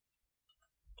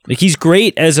 Like, he's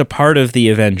great as a part of the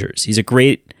Avengers. He's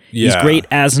great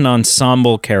as an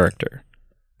ensemble character.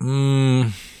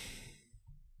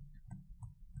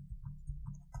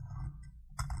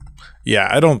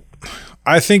 Yeah,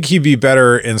 I think he'd be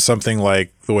better in something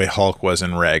like the way Hulk was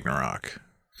in Ragnarok.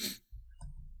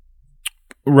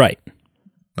 Right.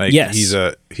 Like, yes.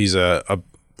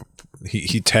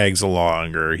 he tags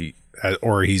along,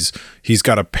 or he's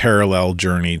got a parallel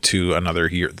journey to another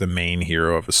the main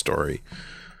hero of a story.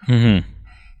 Mm-hmm.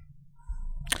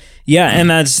 Yeah,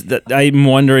 and I'm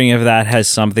wondering if that has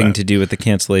something to do with the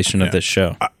cancellation of this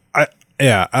show. I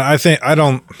don't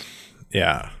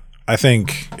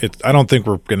think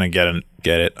we're gonna get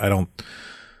it.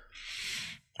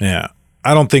 Yeah.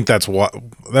 I don't think that's what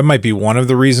that might be one of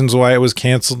the reasons why it was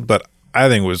canceled, but I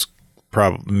think it was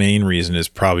main reason is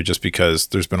probably just because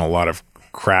there's been a lot of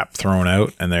crap thrown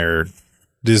out, and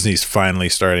Disney's finally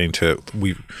starting to.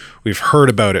 We've heard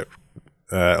about it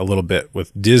a little bit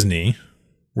with Disney,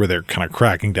 where they're kind of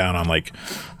cracking down on like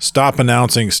stop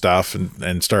announcing stuff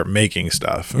and start making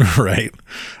stuff, right?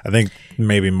 I think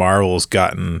maybe Marvel's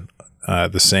gotten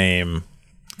the same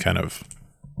kind of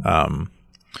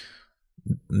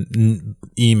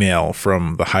email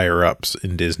from the higher ups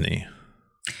in Disney.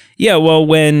 Yeah, well,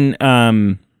 when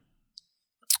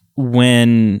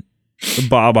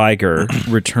Bob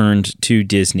Iger returned to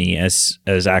Disney as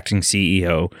acting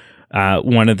CEO,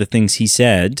 one of the things he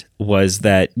said was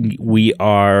that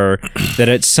that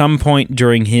at some point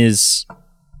during his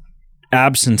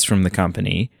absence from the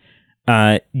company,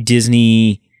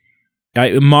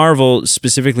 Marvel,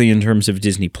 specifically in terms of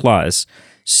Disney Plus,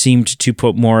 seemed to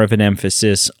put more of an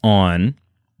emphasis on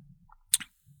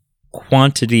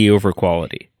quantity over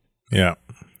quality. Yeah.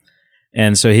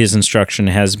 And so his instruction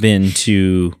has been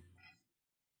to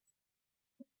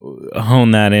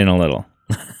hone that in a little,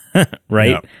 right?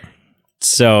 Yeah.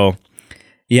 So,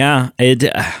 yeah, I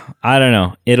don't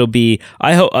know. It'll be.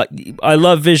 I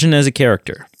love Vision as a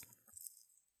character.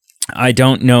 I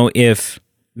don't know if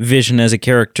Vision as a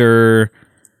character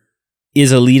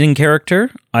is a leading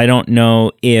character. I don't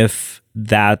know if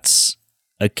that's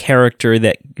a character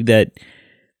that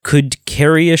could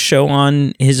carry a show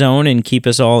on his own and keep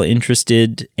us all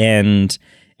interested, and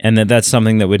that's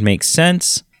something that would make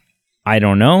sense. I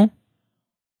don't know.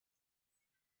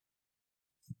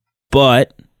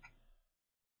 But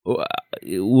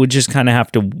we'll just kind of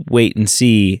have to wait and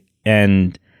see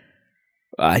and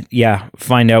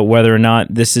find out whether or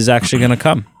not this is actually going to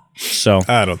come. So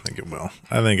I don't think it will.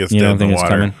 I think it's dead in the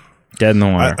water. Dead in the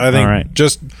water. I think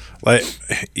just like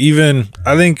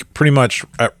I think pretty much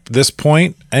at this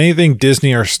point, anything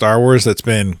Disney or Star Wars that's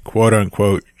been quote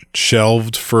unquote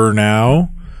shelved for now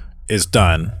is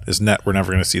done. We're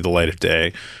never going to see the light of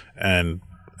day, and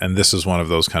this is one of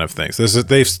those kind of things.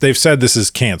 They've said this is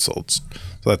canceled, so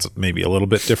that's maybe a little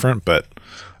bit different, but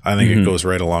I think it goes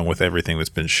right along with everything that's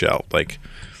been shelved. Like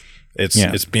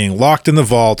it's being locked in the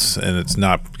vault, and it's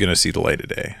not going to see the light of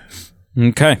day.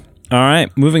 Okay, all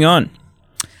right, moving on.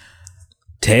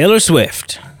 Taylor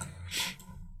Swift.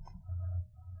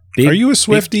 Are you a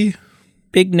Swiftie?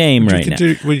 Big name right now.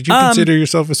 Would you consider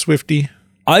yourself a Swiftie?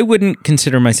 I wouldn't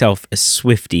consider myself a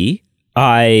Swiftie.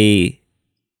 I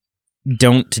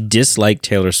don't dislike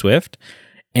Taylor Swift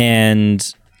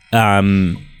and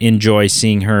enjoy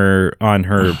seeing her on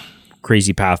her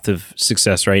crazy path of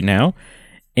success right now.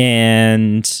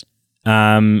 And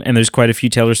there's quite a few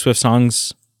Taylor Swift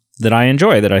songs that I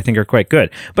enjoy that I think are quite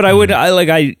good. But I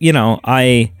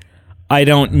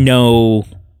don't know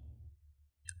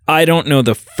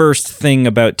the first thing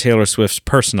about Taylor Swift's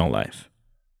personal life.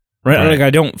 Right? Like I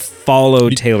don't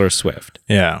follow Taylor Swift.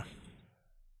 Yeah.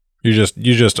 You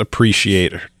just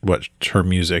appreciate her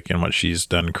music and what she's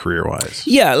done career-wise.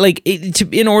 Yeah, like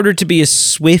in order to be a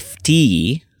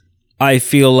Swiftie, I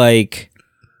feel like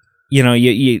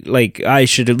you like I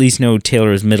should at least know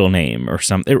Taylor's middle name or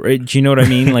something. Do you know what I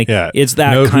mean? Like it's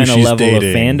that kind of level of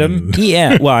fandom.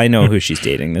 Yeah, well, I know who she's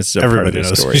dating. This is everybody part of the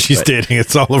knows story, who she's dating.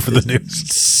 It's all over the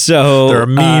news. So there are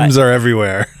memes are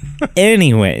everywhere.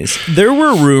 Anyways, there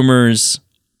were rumors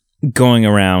going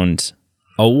around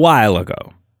a while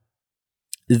ago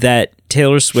that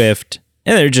Taylor Swift,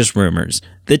 and they're just rumors,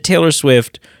 that Taylor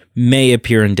Swift may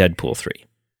appear in Deadpool 3.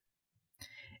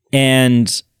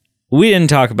 And we didn't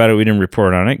talk about it, we didn't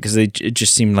report on it, because it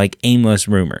just seemed like aimless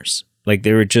rumors. Like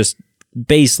they were just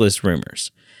baseless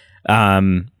rumors.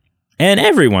 And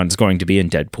everyone's going to be in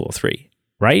Deadpool 3,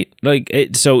 right?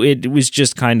 So it was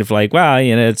just kind of like, wow,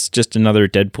 it's just another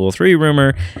Deadpool 3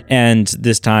 rumor, and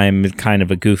this time kind of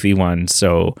a goofy one,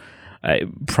 so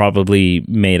probably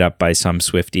made up by some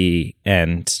Swiftie,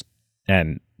 and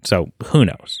so who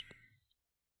knows?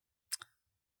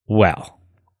 Well,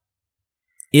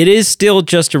 it is still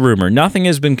just a rumor. Nothing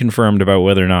has been confirmed about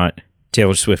whether or not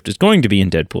Taylor Swift is going to be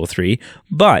in Deadpool 3,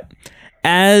 but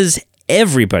as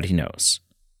everybody knows,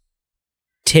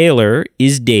 Taylor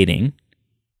is dating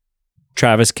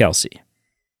Travis Kelce,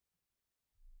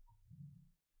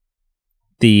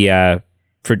 the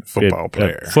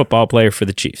football player for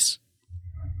the Chiefs.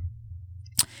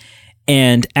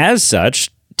 And as such,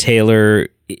 Taylor,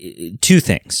 two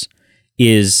things,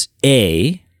 is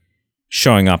A,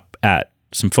 showing up at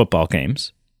some football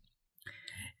games,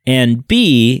 and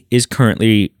B, is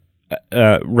currently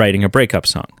writing a breakup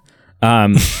song.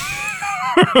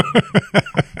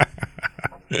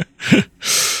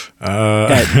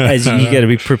 As you got to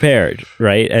be prepared,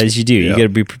 right? As you do, you got to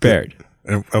be prepared.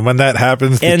 And when that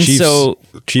happens, the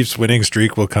Chiefs winning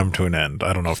streak will come to an end.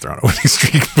 I don't know if they're on a winning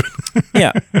streak. But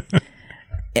yeah.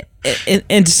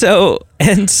 And so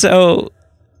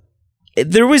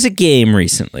there was a game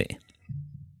recently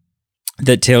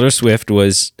that Taylor Swift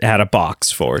had a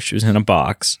box for. She was in a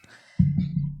box.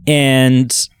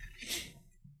 And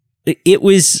it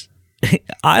was,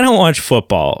 I don't watch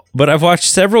football, but I've watched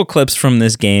several clips from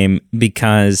this game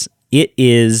because it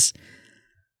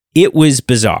was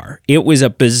bizarre. It was a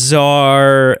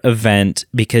bizarre event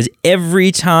because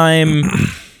every time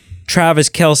Travis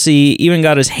Kelce even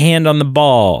got his hand on the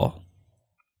ball,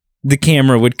 the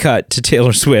camera would cut to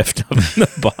Taylor Swift up in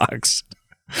the box.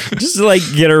 Just to like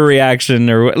get a reaction,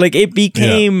 or like it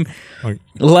became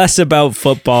less about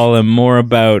football and more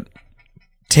about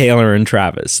Taylor and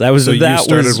Travis. You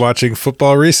started watching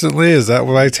football recently? Is that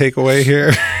what I take away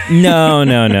here? No,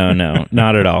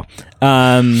 not at all.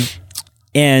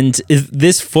 And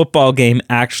this football game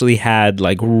actually had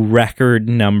like record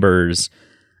numbers,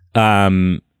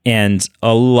 and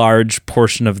a large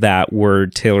portion of that were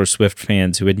Taylor Swift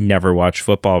fans who had never watched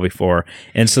football before.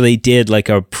 And so they did like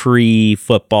a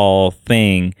pre-football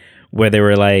thing where they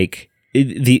were like,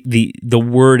 the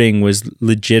wording was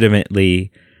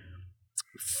legitimately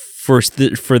for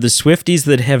the Swifties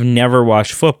that have never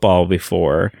watched football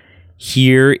before,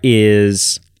 here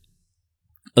is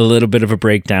a little bit of a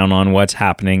breakdown on what's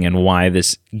happening and why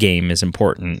this game is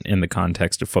important in the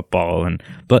context of football.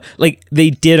 But like they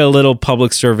did a little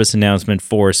public service announcement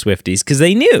for Swifties because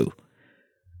they knew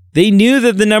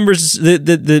that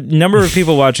the number of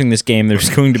people watching this game, there's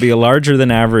going to be a larger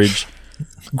than average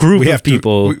group of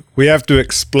people. We have to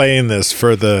explain this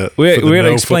for the we're going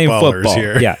to explain football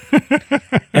here. Yeah.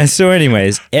 And so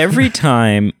anyways, every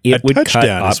time it would cut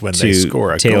up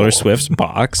to Taylor Swift's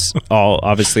box,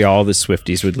 obviously all the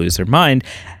Swifties would lose their mind.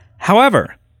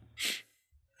 However,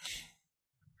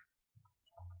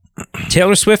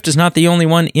 Taylor Swift is not the only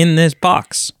one in this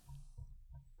box,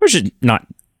 which is not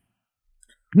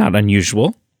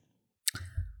unusual.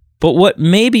 But what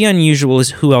may be unusual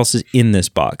is who else is in this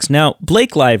box. Now,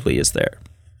 Blake Lively is there.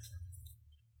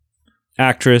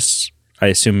 Actress, I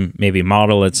assume maybe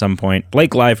model at some point.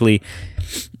 Blake Lively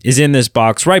is in this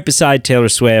box right beside Taylor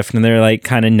Swift, and they're like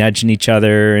kind of nudging each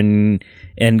other and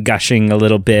gushing a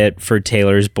little bit for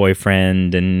Taylor's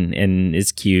boyfriend, and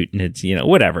it's cute, and it's,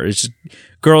 whatever. It's just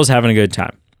girls having a good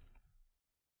time.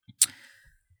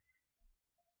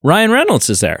 Ryan Reynolds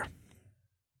is there.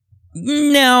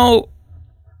 Now,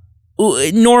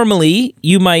 normally,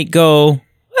 you might go,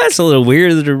 that's a little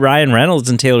weird that Ryan Reynolds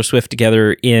and Taylor Swift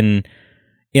together in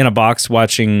a box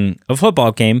watching a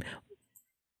football game.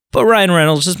 But Ryan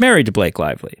Reynolds is married to Blake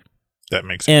Lively. That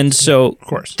makes sense. And so of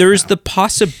course, there's the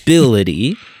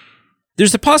possibility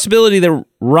that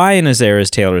Ryan is there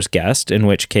as Taylor's guest, in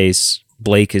which case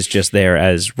Blake is just there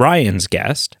as Ryan's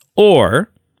guest,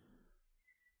 or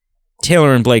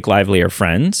Taylor and Blake Lively are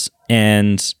friends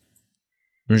and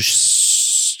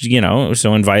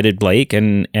so invited Blake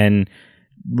and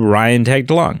Ryan tagged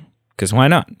along, because why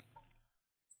not?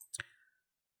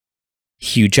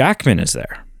 Hugh Jackman is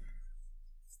there.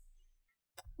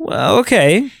 Well,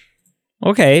 okay.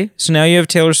 So now you have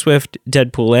Taylor Swift,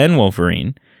 Deadpool, and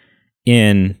Wolverine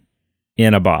in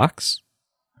a box.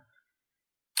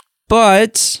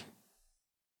 But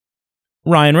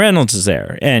Ryan Reynolds is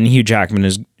there, and Hugh Jackman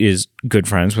is good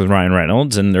friends with Ryan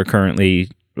Reynolds, and they're currently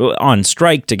on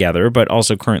strike together, but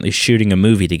also currently shooting a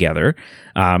movie together.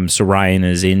 So Ryan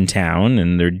is in town,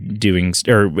 and they're doing,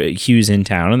 or Hugh's in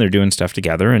town, and they're doing stuff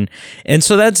together, and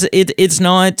so that's it. It's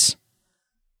not.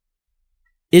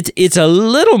 It's a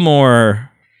little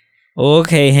more.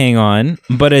 Okay, hang on,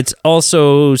 but it's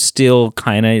also still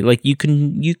kind of like you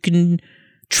can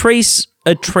trace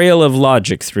a trail of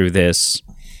logic through this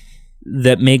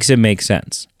that makes it make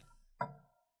sense.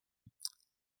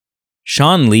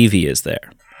 Sean Levy is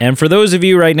there. And for those of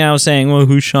you right now saying, well,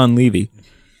 who's Sean Levy?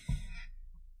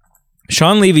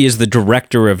 Sean Levy is the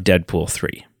director of Deadpool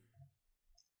 3.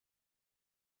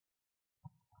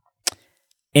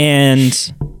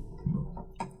 And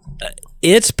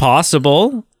it's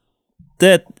possible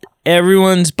that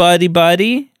everyone's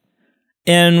buddy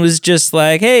and was just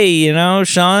like, hey,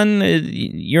 Sean,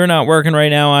 you're not working right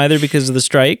now either because of the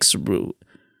strikes.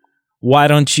 Why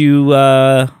don't you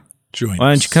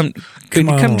come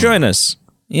join us?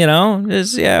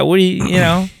 What are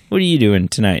you doing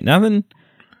tonight? Nothing?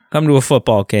 Come to a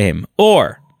football game.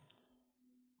 Or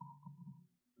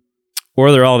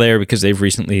they're all there because they've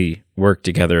recently worked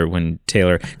together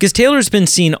because Taylor's been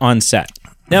seen on set.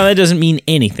 Now, that doesn't mean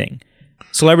anything,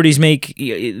 celebrities make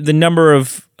the number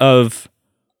of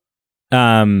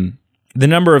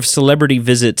celebrity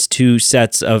visits to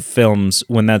sets of films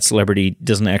when that celebrity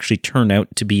doesn't actually turn out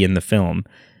to be in the film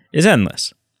is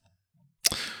endless.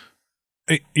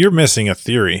 You're missing a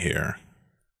theory here.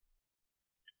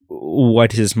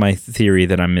 What is my theory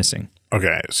that I'm missing?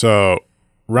 Okay, so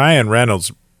Ryan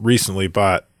Reynolds recently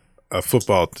bought a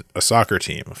football soccer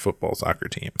team.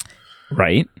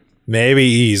 Right. Maybe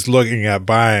he's looking at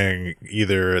buying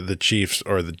either the Chiefs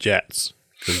or the Jets.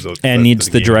 And needs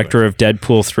the director of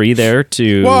Deadpool 3 there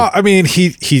to... Well, I mean,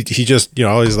 he just,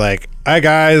 he's like, "Hi,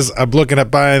 guys, I'm looking at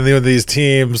buying these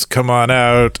teams. Come on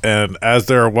out." And as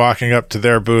they're walking up to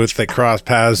their booth, they cross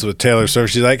paths with Taylor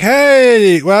Swift. She's like,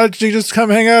 "Hey, why don't you just come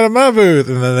hang out at my booth?"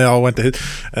 And then they all went to his...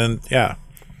 And, yeah.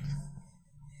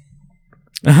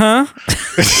 I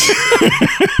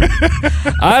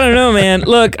don't know, man.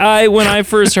 Look, when I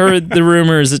first heard the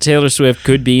rumors that Taylor Swift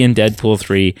could be in Deadpool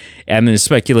 3, and the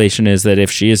speculation is that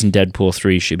if she is in Deadpool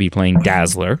 3, she'll be playing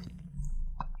Dazzler,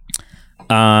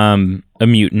 a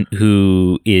mutant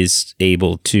who is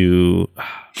able to...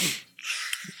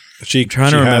 She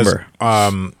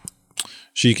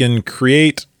can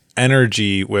create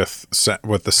energy with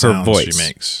the sounds voice. she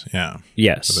makes. Yeah.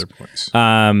 Yes. With her voice.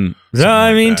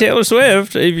 Taylor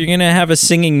Swift, if you're going to have a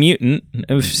singing mutant,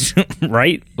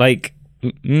 right? Like,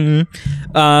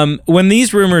 when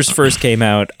these rumors first came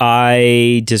out,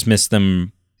 I dismissed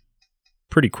them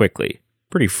pretty quickly,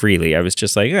 pretty freely. I was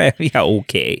just like, yeah,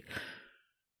 okay.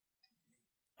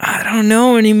 I don't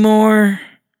know anymore.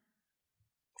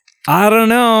 I don't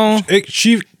know.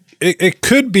 It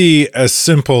could be as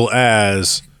simple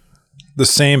as the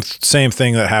same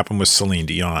thing that happened with Celine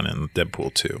Dion in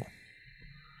Deadpool 2.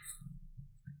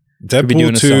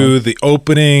 Deadpool 2, the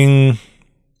opening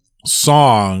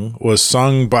song was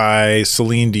sung by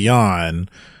Celine Dion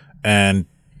and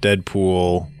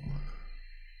Deadpool,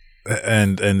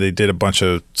 and they did a bunch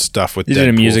of stuff with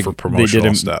Deadpool for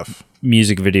promotional stuff.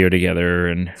 Music video together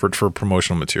and for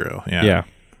promotional material. Yeah.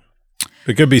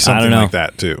 It could be something like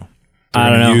that too.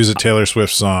 They're going to use a Taylor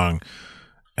Swift song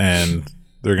and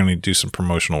they're going to do some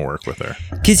promotional work with her.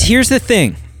 Because here's the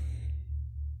thing.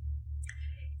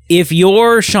 If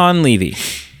you're Sean Levy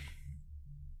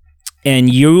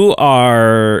and you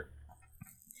are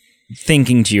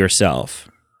thinking to yourself,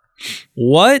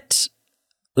 what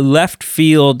left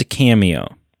field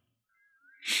cameo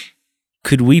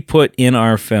could we put in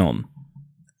our film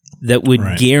that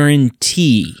would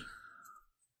guarantee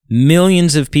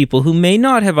millions of people who may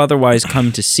not have otherwise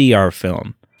come to see our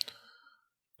film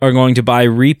are going to buy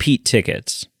repeat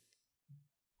tickets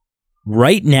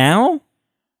right now?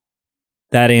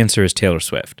 That answer is Taylor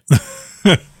Swift.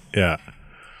 Yeah.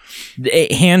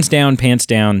 Hands down, pants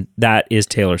down, that is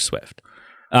Taylor Swift.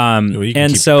 Well, you can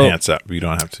keep your pants up. You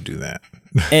don't have to do that.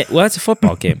 Well, that's a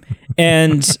football game.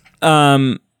 And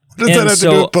what does that have to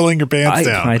do with pulling your pants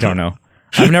down? I don't know.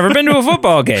 I've never been to a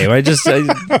football game. What do you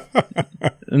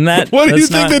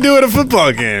think they do at a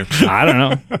football game? I don't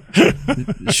know.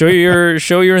 Show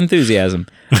your enthusiasm.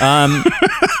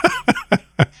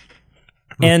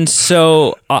 And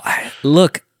so,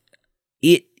 look,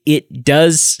 it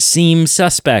does seem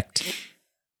suspect.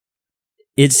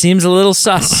 It seems a little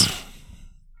sus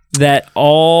that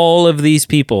all of these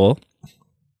people,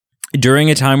 during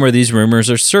a time where these rumors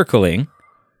are circling,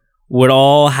 would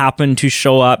all happen to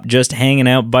show up just hanging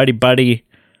out buddy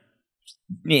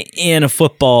in a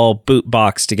football boot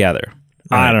box together.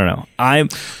 Right. I don't know.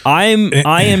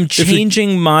 I am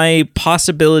changing my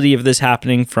possibility of this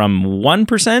happening from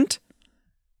 1%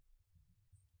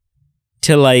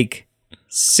 to like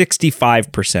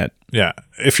 65%. Yeah.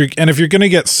 If you're going to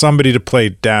get somebody to play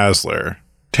Dazzler,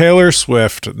 Taylor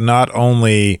Swift not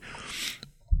only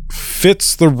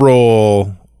fits the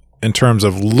role in terms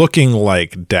of looking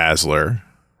like Dazzler,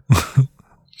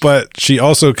 but she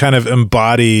also kind of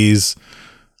embodies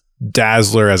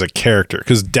Dazzler as a character,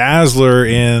 because Dazzler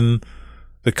in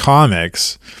the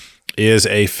comics is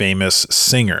a famous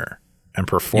singer and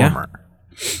performer.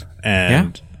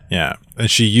 And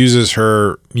she uses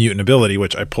her mutant ability,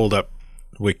 which I pulled up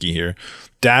wiki here.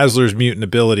 Dazzler's mutant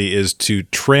ability is to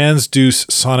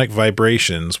transduce sonic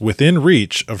vibrations within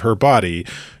reach of her body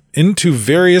into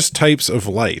various types of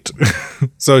light.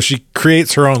 So she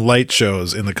creates her own light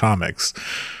shows in the comics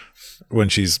when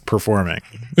she's performing.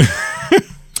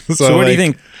 So what do you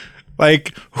think?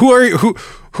 Like, who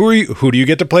do you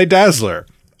get to play Dazzler?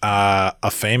 A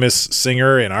famous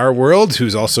singer in our world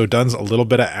who's also done a little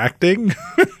bit of acting.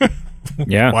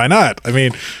 Yeah. Why not? I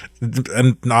mean,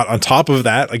 and not on top of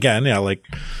that, again, like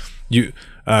you,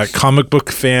 comic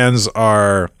book fans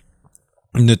are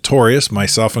notorious,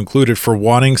 myself included, for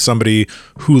wanting somebody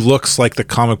who looks like the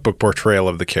comic book portrayal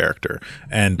of the character.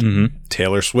 And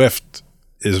Taylor Swift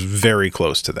is very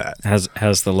close to that.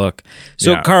 Has the look.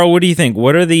 So, Carl, what do you think?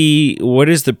 What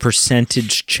is the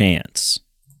percentage chance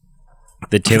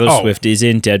that Taylor Swift is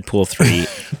in Deadpool 3?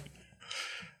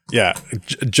 Yeah.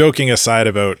 Joking aside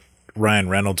about Ryan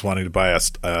Reynolds wanting to buy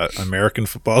us American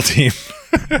football team.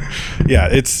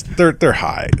 Yeah, they're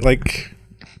high. Like,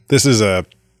 this is a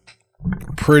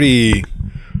pretty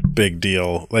big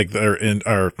deal. Like, they're in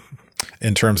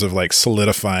terms of like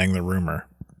solidifying the rumor.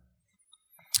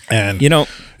 And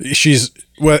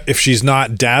if she's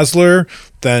not Dazzler,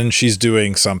 then she's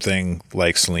doing something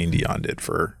like Celine Dion did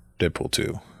for Deadpool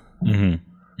 2. Mm-hmm.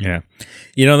 Yeah.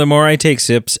 The more I take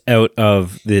sips out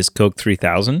of this Coke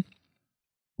 3000,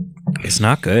 it's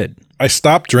not good. I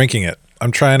stopped drinking it.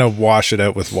 I'm trying to wash it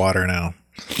out with water now.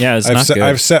 Yeah, good.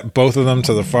 I've set both of them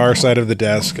to the far side of the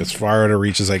desk, as far out of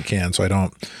reach as I can, so I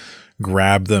don't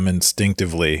grab them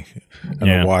instinctively. And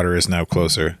the water is now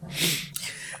closer.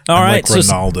 All right, like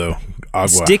Ronaldo. Agua.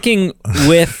 Sticking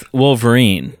with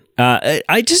Wolverine, can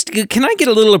I get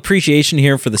a little appreciation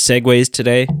here for the segues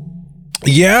today?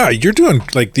 Yeah, you're doing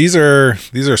like these are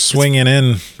swinging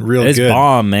in real it's good. It's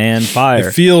bomb, man, fire.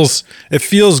 It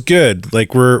feels good.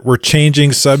 Like we're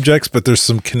changing subjects, but there's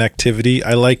some connectivity.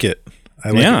 I like it.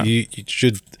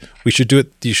 it. We should do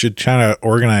it. You should kind of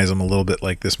organize them a little bit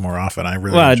like this more often. I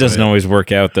really it doesn't always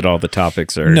work out that all the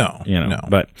topics are no,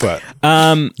 but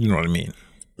you know what I mean.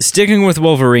 Sticking with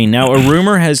Wolverine, now a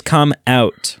rumor has come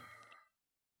out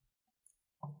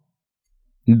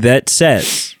that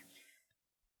says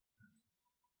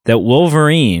that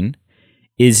Wolverine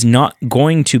is not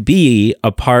going to be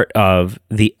a part of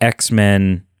the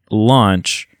X-Men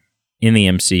launch in the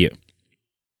MCU.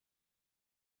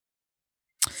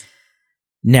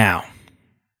 Now,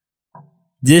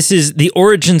 the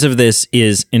origins of this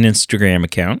is an Instagram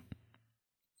account.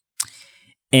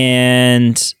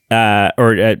 And a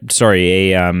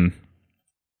Twitter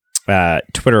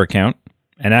account,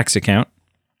 an X account,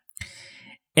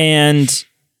 and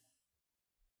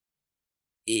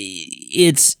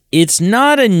it's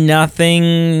not a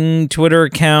nothing Twitter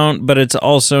account, but it's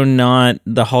also not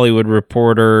the Hollywood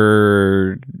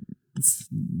Reporter,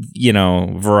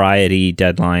 Variety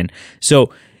deadline.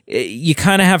 So you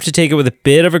kind of have to take it with a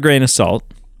bit of a grain of salt.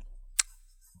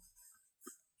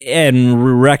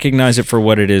 And recognize it for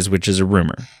what it is, which is a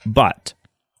rumor. But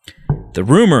the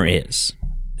rumor is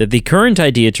that the current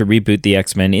idea to reboot the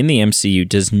X-Men in the MCU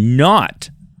does not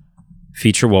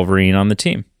feature Wolverine on the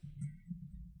team.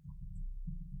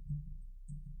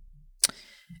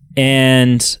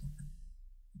 And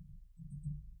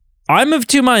I'm of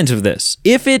two minds of this.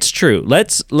 If it's true,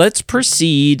 let's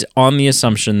proceed on the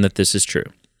assumption that this is true.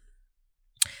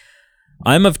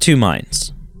 I'm of two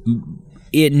minds.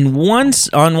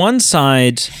 On one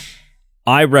side,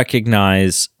 I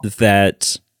recognize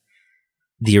that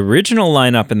the original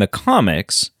lineup in the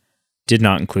comics did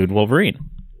not include Wolverine.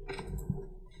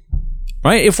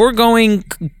 Right? If we're going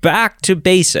back to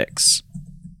basics,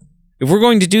 if we're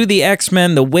going to do the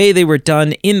X-Men the way they were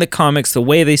done in the comics, the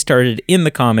way they started in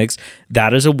the comics,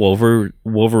 that is a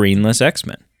Wolverine-less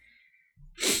X-Men.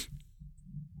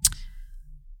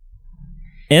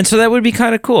 And so that would be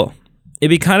kind of cool. It'd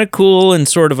be kind of cool and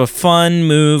sort of a fun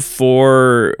move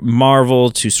for Marvel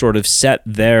to sort of set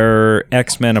their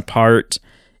X-Men apart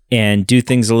and do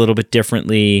things a little bit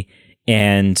differently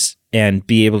and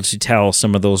be able to tell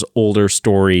some of those older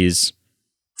stories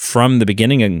from the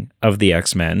beginning of the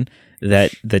X-Men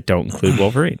that don't include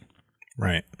Wolverine.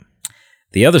 Right.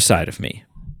 The other side of me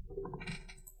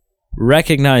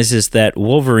recognizes that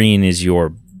Wolverine is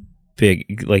your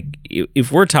big, like,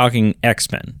 if we're talking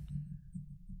X-Men,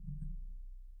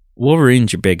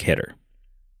 Wolverine's your big hitter.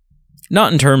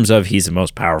 Not in terms of he's the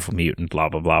most powerful mutant, blah,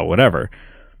 blah, blah, whatever,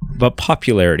 but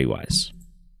popularity-wise.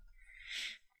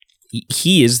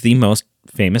 He is the most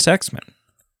famous X-Men.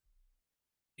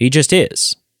 He just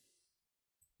is.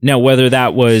 Now, whether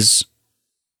that was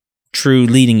true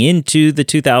leading into the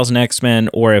 2000 X-Men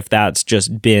or if that's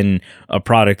just been a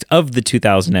product of the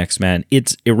 2000 X-Men,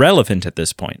 it's irrelevant at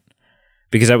this point.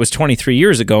 Because that was 23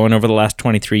 years ago, and over the last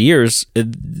 23 years,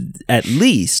 at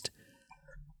least,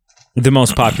 the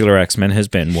most popular X-Men has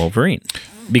been Wolverine.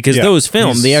 Because those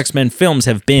films, the X-Men films,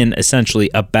 have been essentially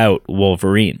about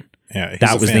Wolverine. Yeah,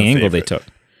 that was the angle they took.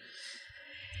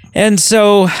 And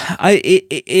so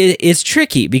it's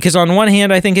tricky, because on one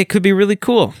hand, I think it could be really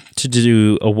cool to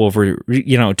do a Wolverine,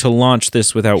 to launch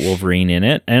this without Wolverine in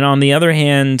it. And on the other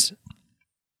hand,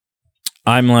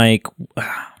 I'm like...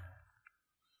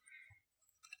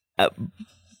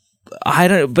 I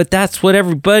don't. But that's what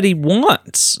everybody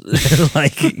wants.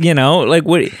 Like, you know, like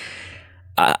what.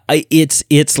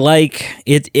 It's like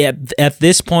at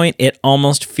this point it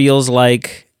almost feels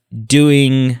like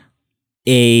doing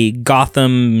a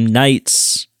Gotham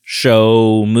Knights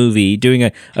show movie, doing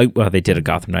a well, they did a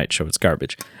Gotham Knights show, it's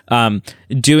garbage.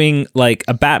 Doing like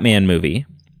a Batman movie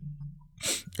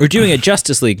or doing a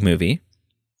Justice League movie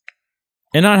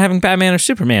and not having Batman or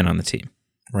Superman on the team.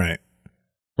 Right.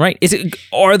 Right?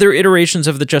 Are there iterations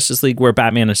of the Justice League where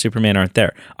Batman and Superman aren't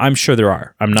there? I'm sure there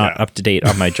are. I'm not up to date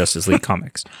on my Justice League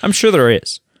comics. I'm sure there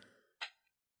is.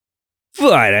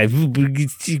 But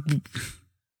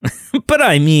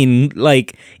I mean,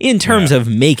 like, in terms of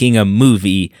making a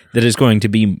movie that is going to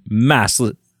be mass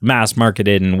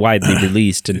marketed and widely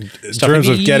released, and in terms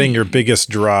of getting your biggest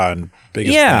draw and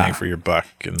biggest bang for your buck.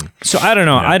 And so I don't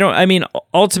know. I mean,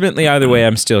 ultimately, either way,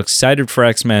 I'm still excited for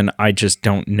X-Men. I just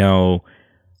don't know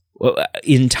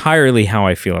entirely how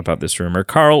I feel about this rumor.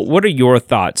 Carl, what are your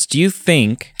thoughts? Do you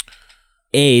think,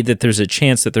 A, that there's a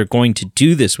chance that they're going to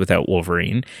do this without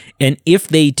Wolverine? And if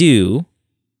they do,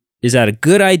 is that a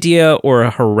good idea or a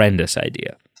horrendous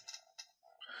idea?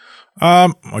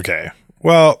 Okay.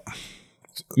 Well,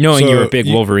 knowing you're a big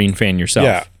Wolverine fan yourself.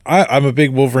 Yeah, I'm a big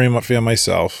Wolverine fan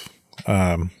myself.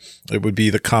 It would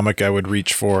be the comic I would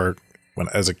reach for when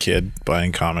as a kid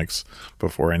buying comics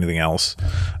before anything else.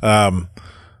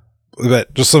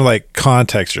 But just some like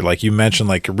context here, like you mentioned,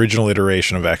 like original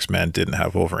iteration of X-Men didn't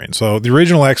have Wolverine. So the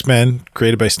original X-Men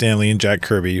created by Stan Lee and Jack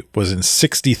Kirby was in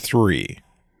 '63.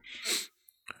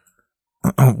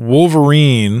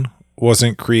 Wolverine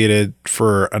wasn't created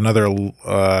for another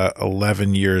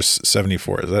 11 years,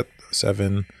 74. Is that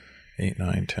 7, 8,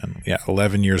 9, 10? Yeah,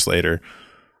 11 years later,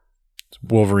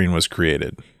 Wolverine was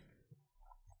created.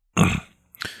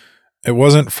 It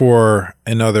wasn't for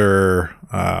another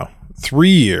 3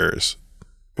 years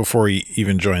before he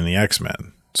even joined the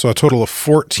X-Men. So a total of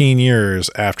 14 years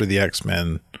after the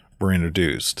X-Men were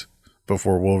introduced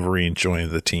before Wolverine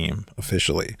joined the team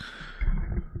officially.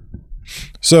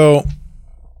 So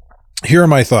here are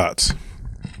my thoughts.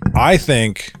 I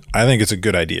think it's a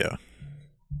good idea.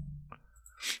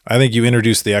 I think you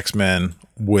introduce the X-Men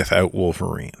without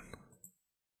Wolverine.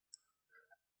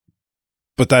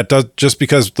 But that does, just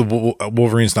because the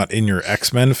Wolverine's not in your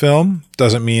X-Men film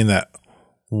doesn't mean that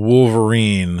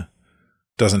Wolverine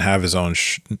doesn't have his own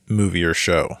movie or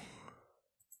show.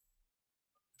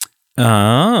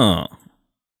 Oh.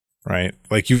 Right?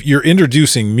 Like you're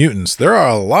introducing mutants. There are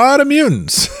a lot of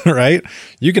mutants, right?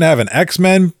 You can have an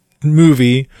X-Men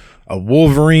movie, a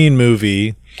Wolverine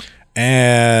movie,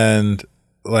 and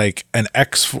like an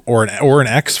X or an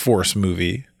X-Force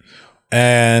movie,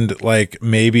 and like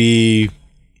maybe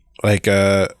like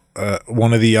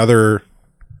one of the other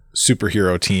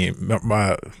superhero team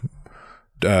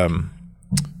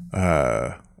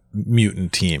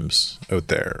mutant teams out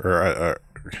there, or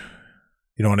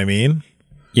you know what I mean?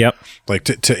 Yep. Like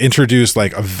to introduce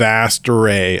like a vast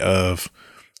array of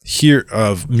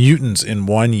mutants in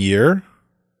 1 year.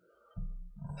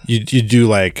 You do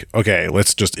like, okay,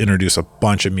 let's just introduce a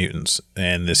bunch of mutants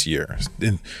in this year.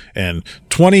 In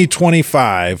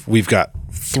 2025, we've got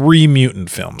 3 mutant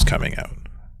films coming out.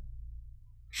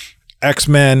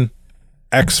 X-Men,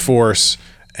 X-Force,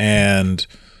 and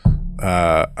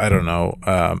I don't know,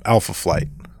 Alpha Flight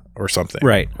or something.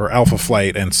 Right. Or Alpha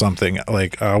Flight and something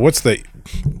like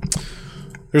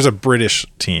there's a British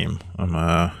team.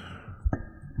 I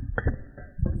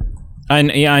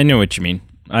know what you mean.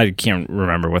 I can't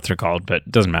remember what they're called, but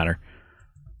it doesn't matter.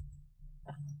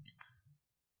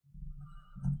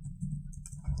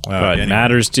 But it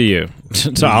matters to you.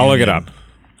 So I'll look it up.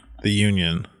 The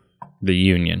Union. The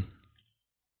Union.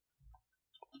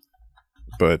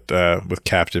 But with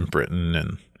Captain Britain,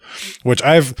 and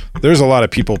there's a lot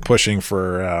of people pushing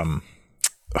for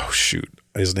oh shoot,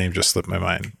 his name just slipped my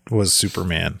mind, was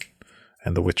Superman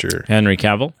and The Witcher. Henry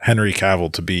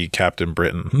Cavill to be Captain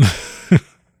Britain.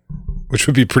 Which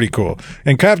would be pretty cool.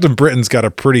 And Captain Britain's got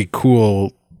a pretty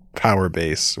cool power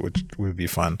base, which would be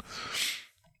fun.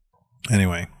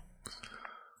 Anyway.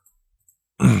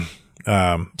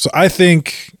 So I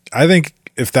think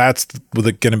if that's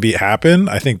going to happen,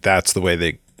 I think that's the way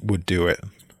they would do it.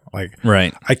 Like,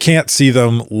 right. I can't see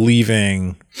them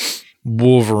leaving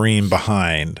Wolverine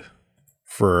behind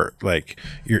for like,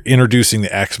 you're introducing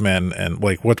the X-Men, and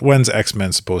like when's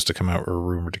X-Men supposed to come out or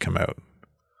rumored to come out?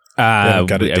 We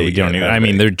don't even, I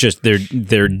mean, they're just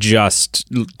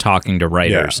talking to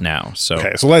writers now. So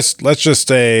okay, so let's just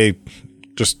say,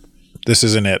 this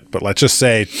isn't it, but let's just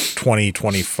say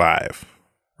 2025,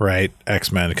 right?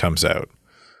 X-Men comes out.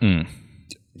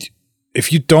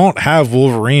 If you don't have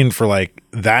Wolverine for like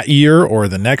that year or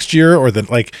the next year or the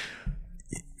like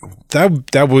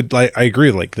that would like I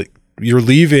agree like you're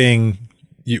leaving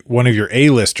one of your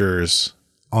A-listers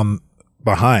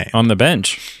behind on the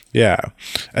bench. Yeah.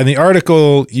 And the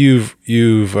article you've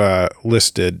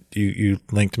listed, you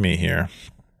linked me here.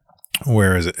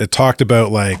 Where is it? It talked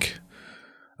about like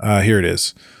here it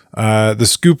is. The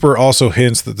scooper also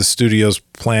hints that the studio's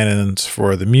plans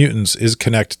for the mutants is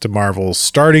connected to Marvel's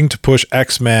starting to push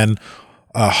X-Men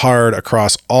hard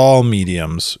across all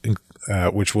mediums,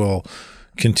 which will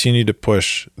continue to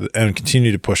push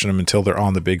them until they're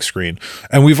on the big screen.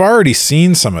 And we've already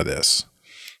seen some of this.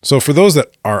 So for those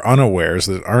that are unawares,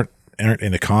 that aren't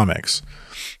into comics,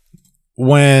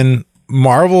 when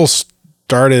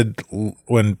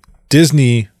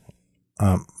Disney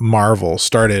Marvel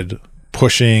started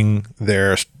pushing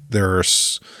their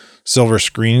silver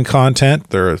screen content,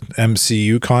 their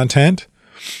MCU content,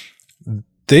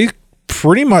 they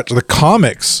pretty much, the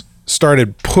comics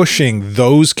started pushing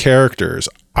those characters,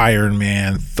 Iron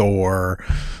Man, Thor,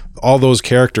 all those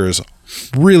characters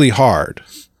really hard.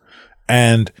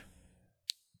 And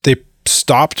they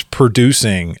stopped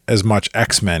producing as much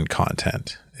X-Men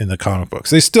content in the comic books.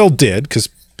 They still did because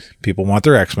people want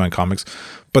their X-Men comics,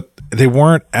 but they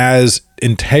weren't as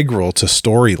integral to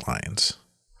storylines.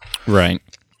 Right.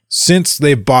 Since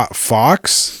they bought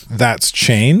Fox, that's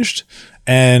changed.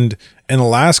 And in the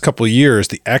last couple of years,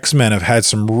 the X-Men have had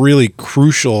some really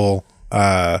crucial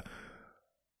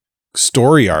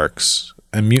story arcs,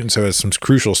 and mutants have had some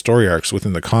crucial story arcs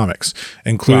within the comics,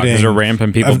 including they're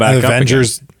ramping people back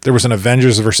Avengers. Up again. There was an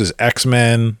Avengers versus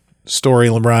X-Men story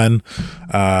run.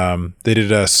 They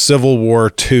did a Civil War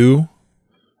 2.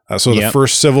 The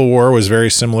first Civil War was very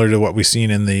similar to what we've seen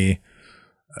in the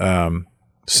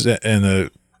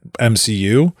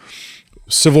MCU.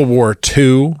 Civil War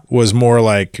 2 was more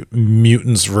like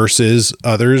mutants versus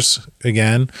others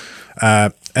again.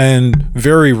 And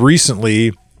very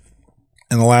recently,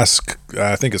 in the last,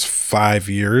 I think it's 5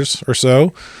 years or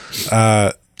so,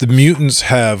 the mutants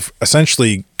have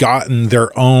essentially gotten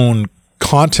their own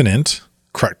continent,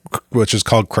 which is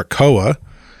called Krakoa,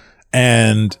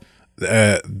 and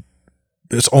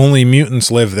it's only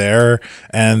mutants live there,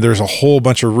 and there's a whole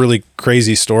bunch of really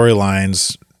crazy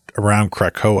storylines around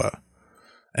Krakoa.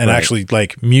 And actually,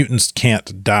 like, mutants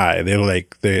can't die.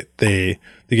 They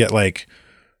get like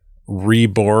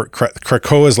reborn.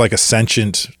 Krakoa is like a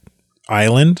sentient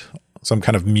island, some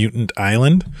kind of mutant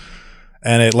island,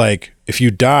 and it like if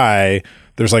you die,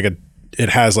 there's like it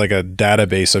has like a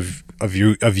database of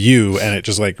you, and it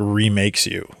just like remakes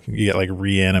you. You get like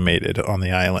reanimated on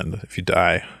the island if you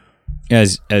die,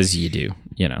 as you do,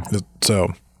 you know.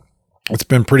 So it's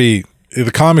been pretty.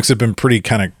 The comics have been pretty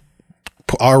kind of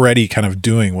already kind of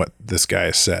doing what this guy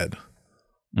has said.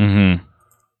 Mm-hmm.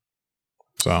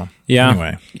 So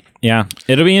anyway. Yeah,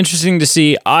 it'll be interesting to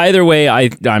see. Either way,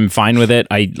 I'm fine with it.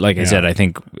 I said, I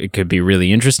think it could be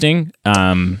really interesting.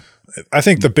 I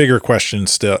think the bigger question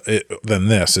than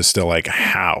this is still like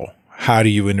how do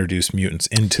you introduce mutants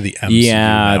into the MCU?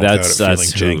 Yeah, that's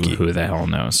who the hell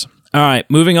knows. All right,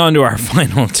 moving on to our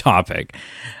final topic.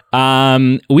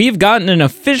 We've gotten an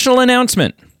official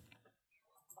announcement,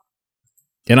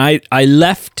 and I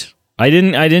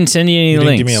didn't send you any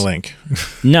links. Give me a link.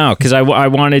 No, because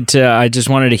I just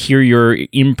wanted to hear your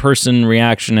in-person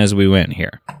reaction as we went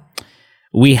here.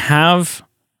 We have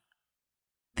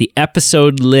the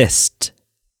episode list,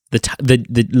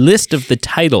 the list of the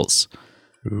titles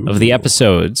of the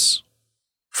episodes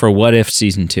for What If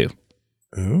Season 2.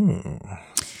 Ooh.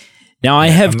 Now I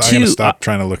have I'm going to stop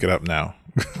trying to look it up now.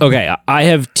 Okay, I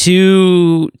have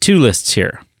two lists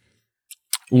here.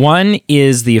 One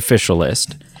is the official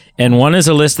list, and one is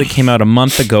a list that came out a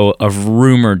month ago of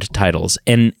rumored titles.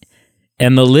 And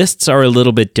the lists are a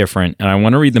little bit different, and I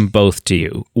want to read them both to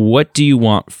you. What do you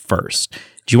want first?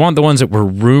 Do you want the ones that were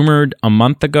rumored a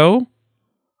month ago,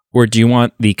 or do you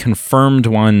want the confirmed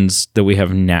ones that we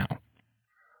have now?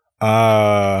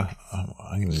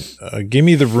 Give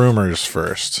me the rumors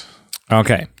first.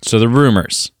 Okay, so the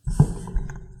rumors.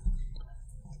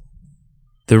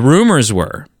 The rumors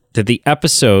were that the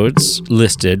episodes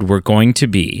listed were going to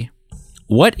be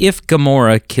What If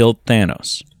Gamora Killed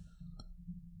Thanos?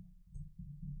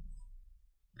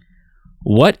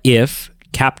 What If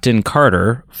Captain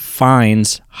Carter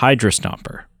Finds Hydra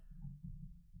Stomper?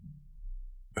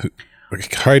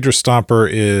 Hydra Stomper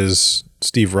is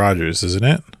Steve Rogers, isn't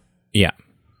it? Yeah.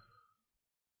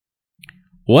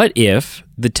 What if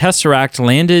the Tesseract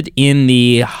landed in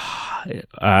the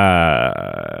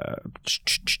I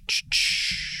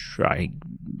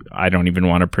don't even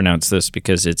want to pronounce this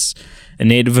because it's a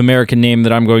Native American name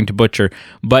that I'm going to butcher.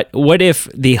 But what if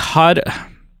the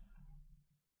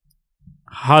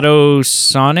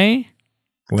Haudenosaunee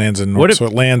lands in North, so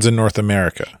it lands in North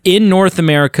America. In North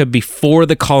America before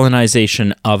the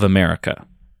colonization of America.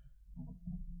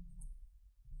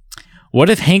 What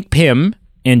if Hank Pym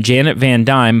and Janet Van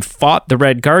Dyne fought the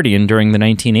Red Guardian during the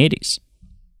 1980s?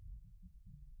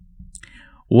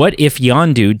 What if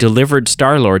Yondu delivered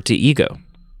Star-Lord to Ego?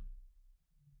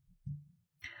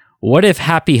 What if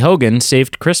Happy Hogan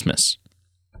saved Christmas?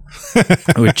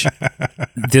 Which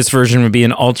this version would be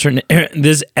an alternate.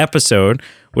 This episode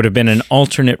would have been an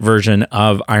alternate version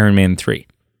of Iron Man 3.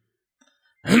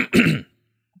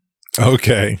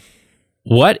 Okay.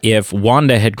 What if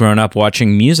Wanda had grown up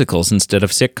watching musicals instead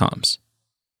of sitcoms?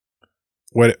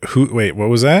 Wait, what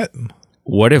was that?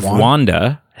 What if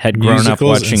Wanda had grown up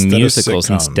watching musicals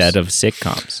instead of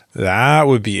sitcoms? That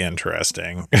would be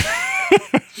interesting.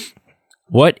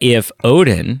 What if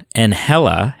Odin and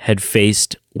Hela had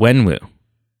faced Wenwu?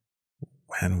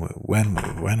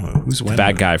 Wenwu. Who's Wenwu? The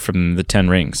bad guy from the Ten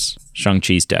Rings.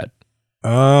 Shang-Chi's dad.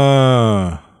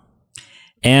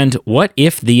 And what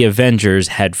if the Avengers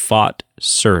had fought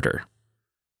Surtur?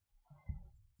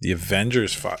 The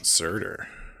Avengers fought Surtur.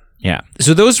 Yeah.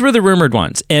 So those were the rumored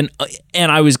ones. And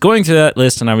I was going through that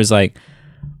list and I was like,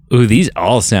 ooh, these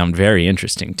all sound very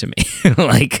interesting to me.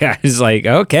 Like, I was like,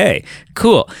 okay,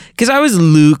 cool. Because I was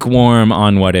lukewarm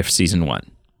on What If Season 1.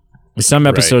 Some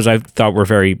episodes I thought were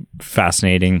very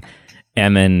fascinating,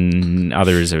 and then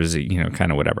others, it was,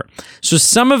 kind of whatever. So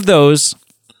some of those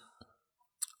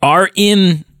are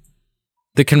in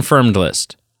the confirmed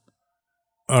list.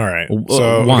 All right.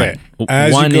 So, one. Okay.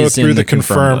 As one you go is through in the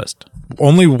confirmed list.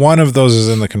 Only one of those is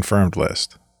in the confirmed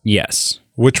list. Yes.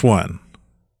 Which one?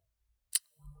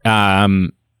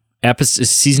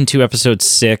 Season 2, episode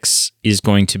 6 is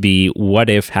going to be What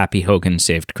If Happy Hogan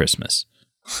Saved Christmas?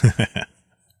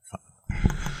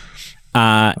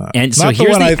 And so not the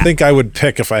here's one I think I would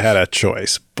pick if I had a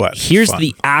choice, but here's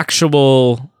the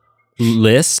actual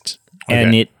list,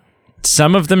 and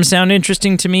some of them sound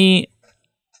interesting to me.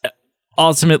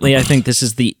 Ultimately, I think this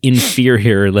is the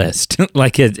inferior list.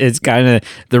 Like it's kind of,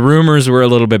 the rumors were a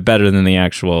little bit better than the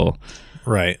actual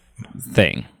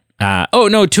thing.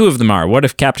 No, two of them are. What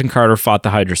if Captain Carter fought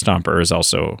the Hydra Stomper is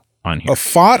also on here.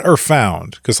 Fought or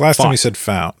found? Because last time you said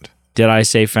found. Did I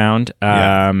say found?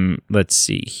 Yeah. Let's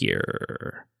see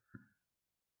here.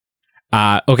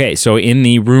 Okay, so in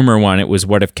the rumor one, it was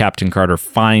what if Captain Carter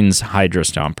finds Hydra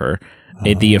Stomper.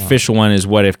 The official one is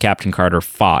what if Captain Carter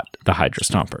fought the Hydra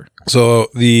Stomper. So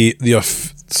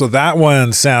so that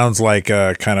one sounds like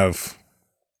a kind of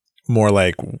more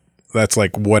like, that's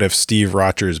like what if Steve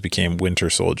Rogers became Winter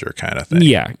Soldier kind of thing.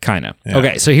 Yeah, kind of. Yeah.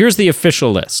 Okay, so here's the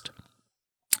official list.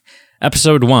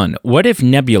 Episode 1, what if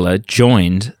Nebula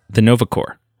joined the Nova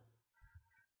Corps?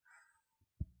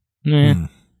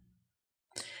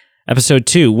 Episode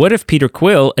 2, what if Peter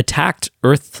Quill attacked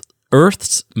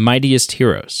Earth's mightiest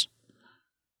heroes?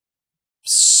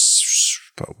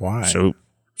 But why? So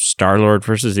Star-Lord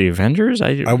versus the Avengers?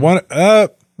 I want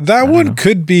that one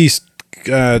could be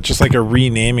just like a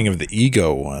renaming of the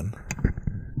Ego one.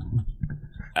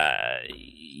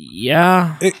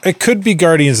 Yeah. It could be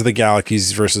Guardians of the Galaxy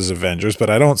versus Avengers,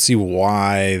 but I don't see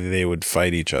why they would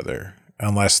fight each other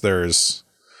unless there's,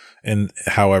 and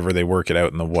however they work it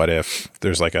out in the what if,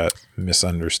 there's like a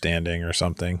misunderstanding or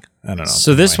something. I don't know.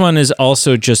 So this one is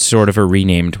also just sort of a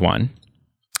renamed one.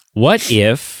 What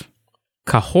if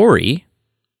Kahori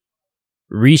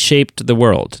reshaped the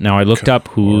world? Now, I looked up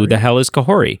who the hell is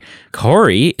Kahori.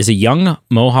 Kahori is a young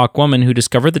Mohawk woman who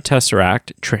discovered the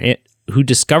Tesseract,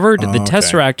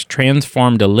 Tesseract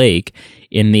transformed a lake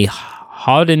in the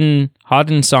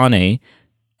Haudenosaunee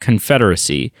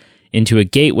Confederacy into a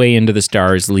gateway into the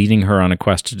stars, leading her on a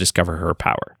quest to discover her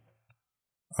power.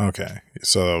 Okay.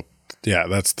 So, yeah,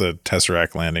 that's the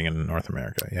Tesseract landing in North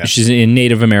America. Yeah. She's a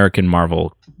Native American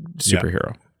Marvel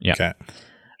superhero. Yeah. Okay.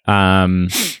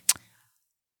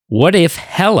 What if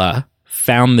Hela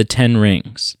found the 10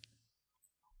 rings?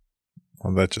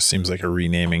 Well, that just seems like a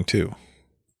renaming too.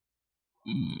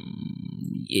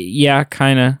 Yeah,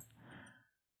 kind of.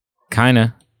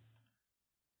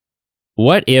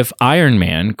 What if Iron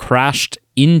Man crashed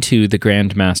into the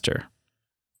Grand Master?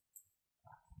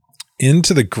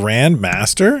 Into the Grand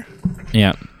Master?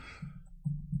 Yeah.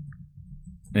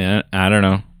 Yeah, I don't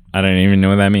know. I don't even know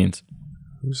what that means.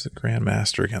 Who's the Grand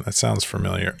Master again? That sounds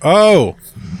familiar. Oh,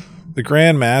 the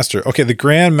Grand Master. Okay, the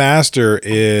Grand Master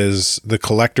is the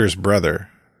Collector's brother.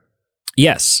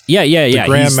 Yes. Yeah. The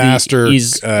Grandmaster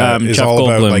He's is Jeff all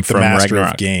Goldblum about like the from master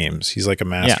Ragnarok. of games. He's like a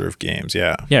master of games.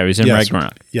 Yeah. Yeah, he was in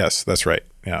Ragnarok. Yes, that's right.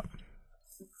 Yeah.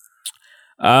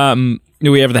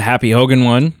 We have the Happy Hogan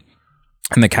one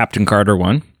and the Captain Carter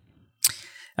one.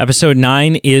 Episode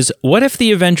 9 is What If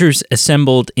the Avengers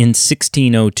Assembled in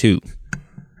 1602?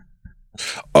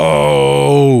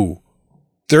 Oh,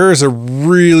 there is a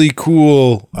really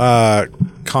cool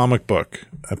comic book.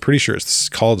 I'm pretty sure it's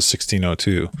called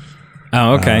 1602.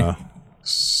 Oh, okay.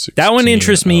 That one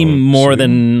interests me more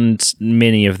than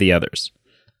many of the others.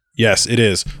 Yes, it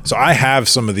is. So I have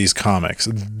some of these comics.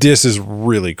 This is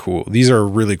really cool. These are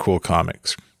really cool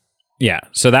comics. Yeah.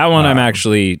 So that one I'm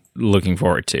actually looking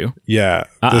forward to. Yeah.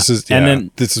 This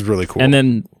is really cool. And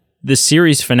then the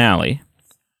series finale,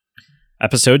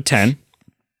 episode 10.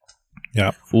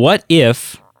 Yeah. What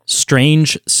if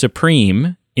Strange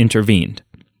Supreme intervened?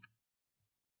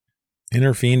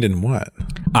 Intervened in what?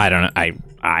 I don't know. I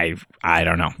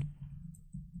don't know.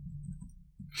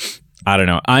 I don't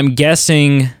know. I'm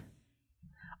guessing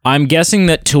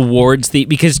that towards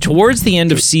the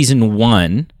end of season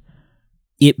 1,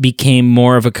 it became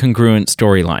more of a congruent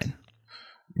storyline.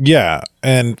 Yeah,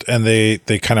 and they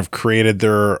kind of created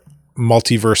their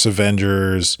multiverse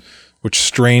Avengers, which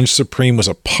Strange Supreme was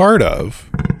a part of.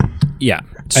 Yeah.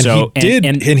 And so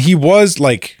and he was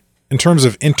like, in terms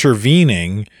of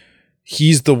intervening,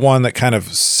 he's the one that kind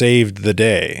of saved the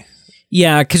day.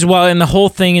 Yeah, because and the whole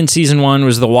thing in season 1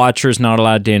 was the Watcher's not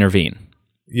allowed to intervene.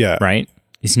 Yeah. Right?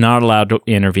 He's not allowed to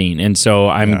intervene. And so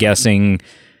I'm guessing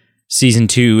season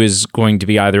 2 is going to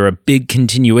be either a big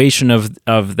continuation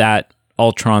of that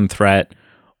Ultron threat,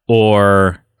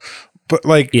 or but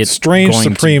like it's Strange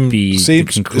going Supreme to be the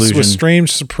conclusion. was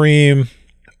Strange Supreme.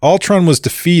 Ultron was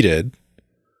defeated,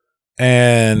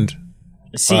 and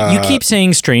see, you keep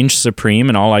saying Strange Supreme,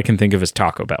 and all I can think of is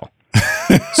Taco Bell.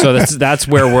 So that's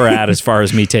where we're at as far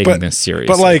as me taking this series.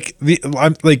 But like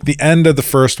the end of the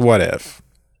first What If,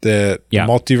 the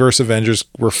multiverse Avengers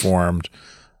were formed.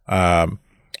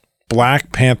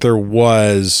 Black Panther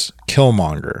was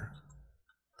Killmonger.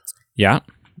 Yeah.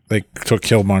 They took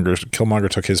Killmonger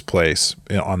took his place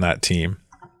on that team.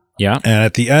 Yeah. And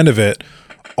at the end of it,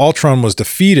 Ultron was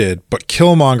defeated, but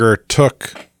Killmonger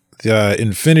took the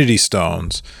Infinity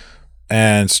Stones,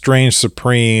 and Strange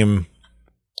Supreme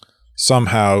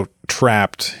somehow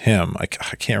trapped him. I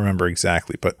can't remember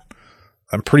exactly, but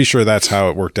I'm pretty sure that's how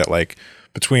it worked out. Like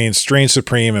between Strange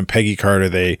Supreme and Peggy Carter,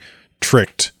 they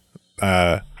tricked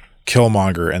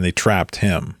Killmonger and they trapped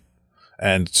him.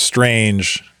 And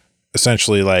Strange,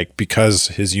 essentially, like, because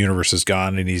his universe is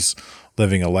gone and he's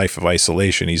living a life of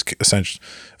isolation, he's essentially,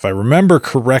 if I remember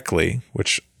correctly,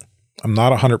 which I'm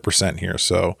not 100% here,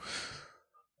 so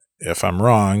if I'm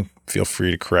wrong, feel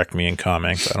free to correct me in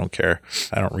comments. I don't care.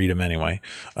 I don't read them anyway.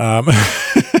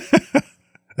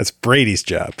 That's Brady's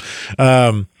job.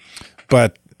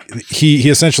 But he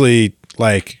essentially,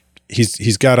 like,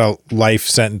 he's got a life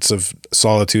sentence of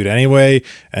solitude anyway,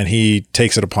 and he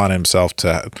takes it upon himself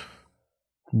to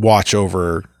watch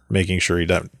over making sure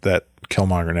that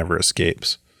Killmonger never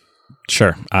escapes.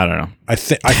 Sure. I don't know. I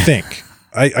think.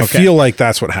 I feel like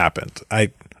that's what happened.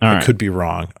 I could be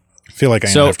wrong. I feel like I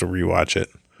have to rewatch it.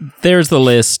 There's the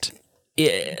list.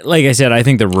 Like I said, I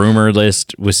think the rumor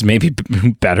list was maybe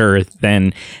better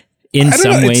than, in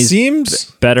some ways, it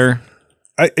seems better.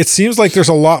 It seems like there's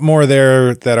a lot more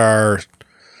there that are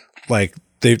like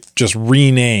they've just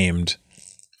renamed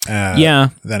than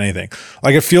anything.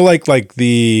 Like I feel like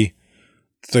the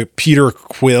Peter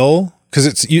Quill, because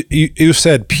it's you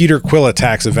said Peter Quill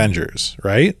attacks Avengers,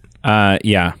 right?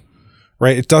 Yeah.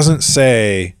 Right. It doesn't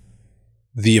say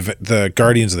the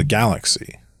Guardians of the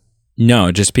Galaxy.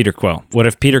 No, just Peter Quill. What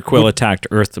if Peter Quill attacked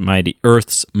Earth's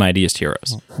mightiest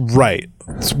heroes? Right.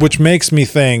 Which makes me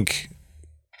think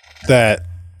that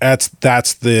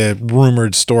that's the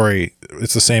rumored story.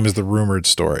 It's the same as the rumored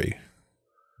story.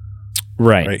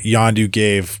 Right. Yondu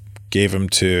gave him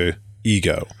to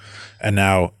Ego. And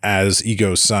now as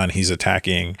Ego's son, he's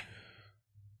attacking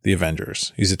the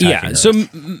Avengers. He's attacking Earth. So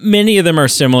many of them are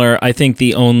similar. I think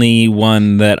the only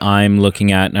one that I'm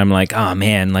looking at and I'm like, oh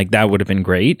man, like that would have been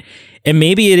great. And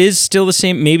maybe it is still the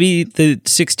same. Maybe the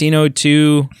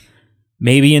 1602,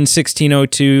 maybe in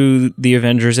 1602, the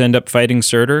Avengers end up fighting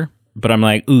Surtur. But I'm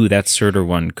like, ooh, that Surtur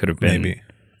one could have been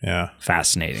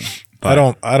fascinating.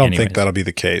 But I don't think that'll be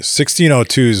the case.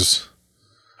 1602's,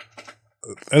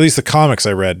 at least the comics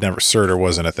I read, Surtur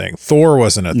wasn't a thing. Thor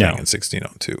wasn't a thing in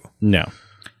 1602. No.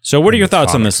 So what are your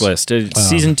thoughts on this list? Is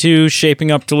season 2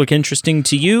 shaping up to look interesting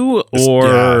to you, or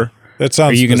are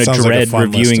you going to dread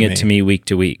reviewing it to me week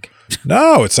to week?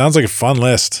 No, it sounds like a fun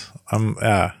list.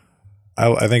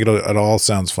 I think it all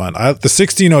sounds fun. The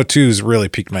 1602s really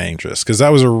piqued my interest because that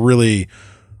was a really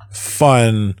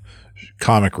fun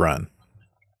comic run.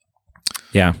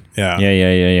 Yeah.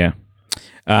 Yeah.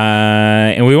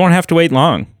 And we won't have to wait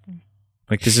long.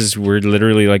 Like we're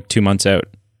literally like 2 months out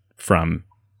from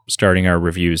starting our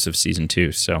reviews of season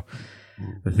 2. So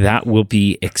that will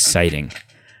be exciting.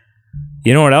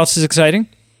 You know what else is exciting?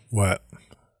 What?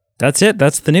 That's it.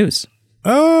 That's the news.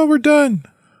 Oh, we're done.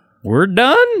 We're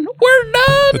done.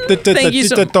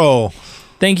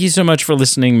 Thank you so much for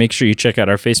listening. Make sure you check out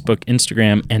our Facebook,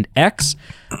 Instagram, and X,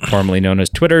 formerly known as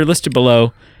Twitter, listed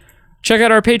below. Check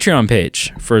out our Patreon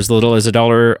page. For as little as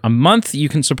 $1 a month, you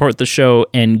can support the show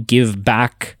and give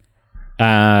back.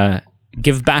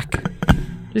 Give back.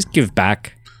 Just give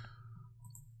back.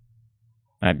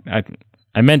 I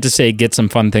meant to say get some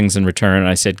fun things in return.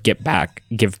 I said get back.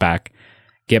 Give back.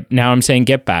 Now I'm saying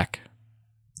get back.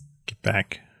 Get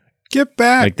back. Get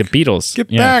back. Like the Beatles. Get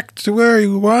back to where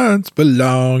you once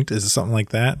belonged. Is it something like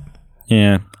that?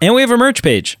 Yeah. And we have a merch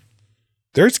page.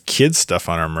 There's kids stuff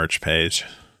on our merch page.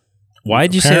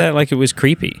 Why'd you say that like it was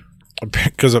creepy?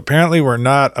 Because apparently we're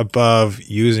not above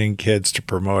using kids to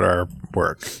promote our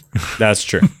work. That's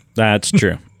true. That's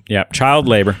true. Yeah. Child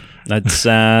labor. That's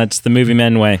the movie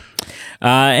men way.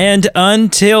 And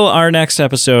until our next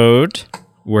episode,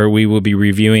 where we will be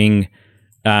reviewing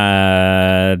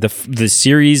the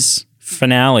series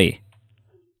finale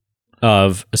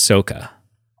of Ahsoka.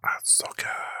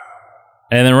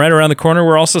 And then right around the corner,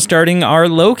 we're also starting our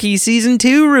Loki season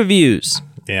 2 reviews.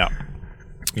 Yeah.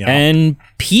 And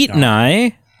Pete and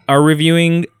I are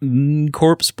reviewing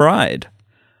Corpse Bride.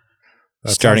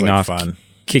 That starting sounds off, like fun.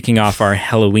 Kicking off our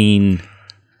Halloween.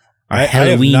 I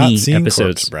have not seen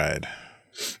episodes. Corpse Bride.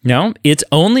 No, it's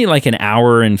only like an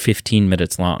hour and 15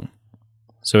 minutes long.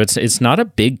 So it's not a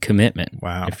big commitment.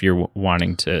 Wow. If you're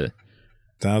wanting to.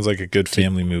 Sounds like a good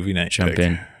family movie night. Jump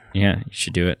in. Yeah, you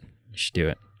should do it.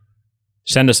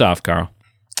 Send us off, Carl.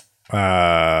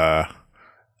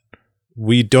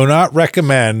 We do not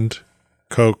recommend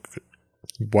Coke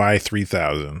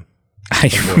Y3000.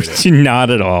 Not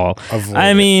at all.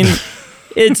 I mean,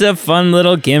 it's a fun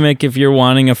little gimmick if you're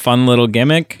wanting a fun little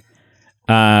gimmick.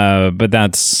 But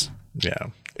that's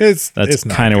it's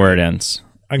kind of where it ends.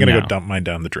 I'm gonna go dump mine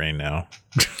down the drain now.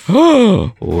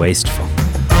 Wasteful.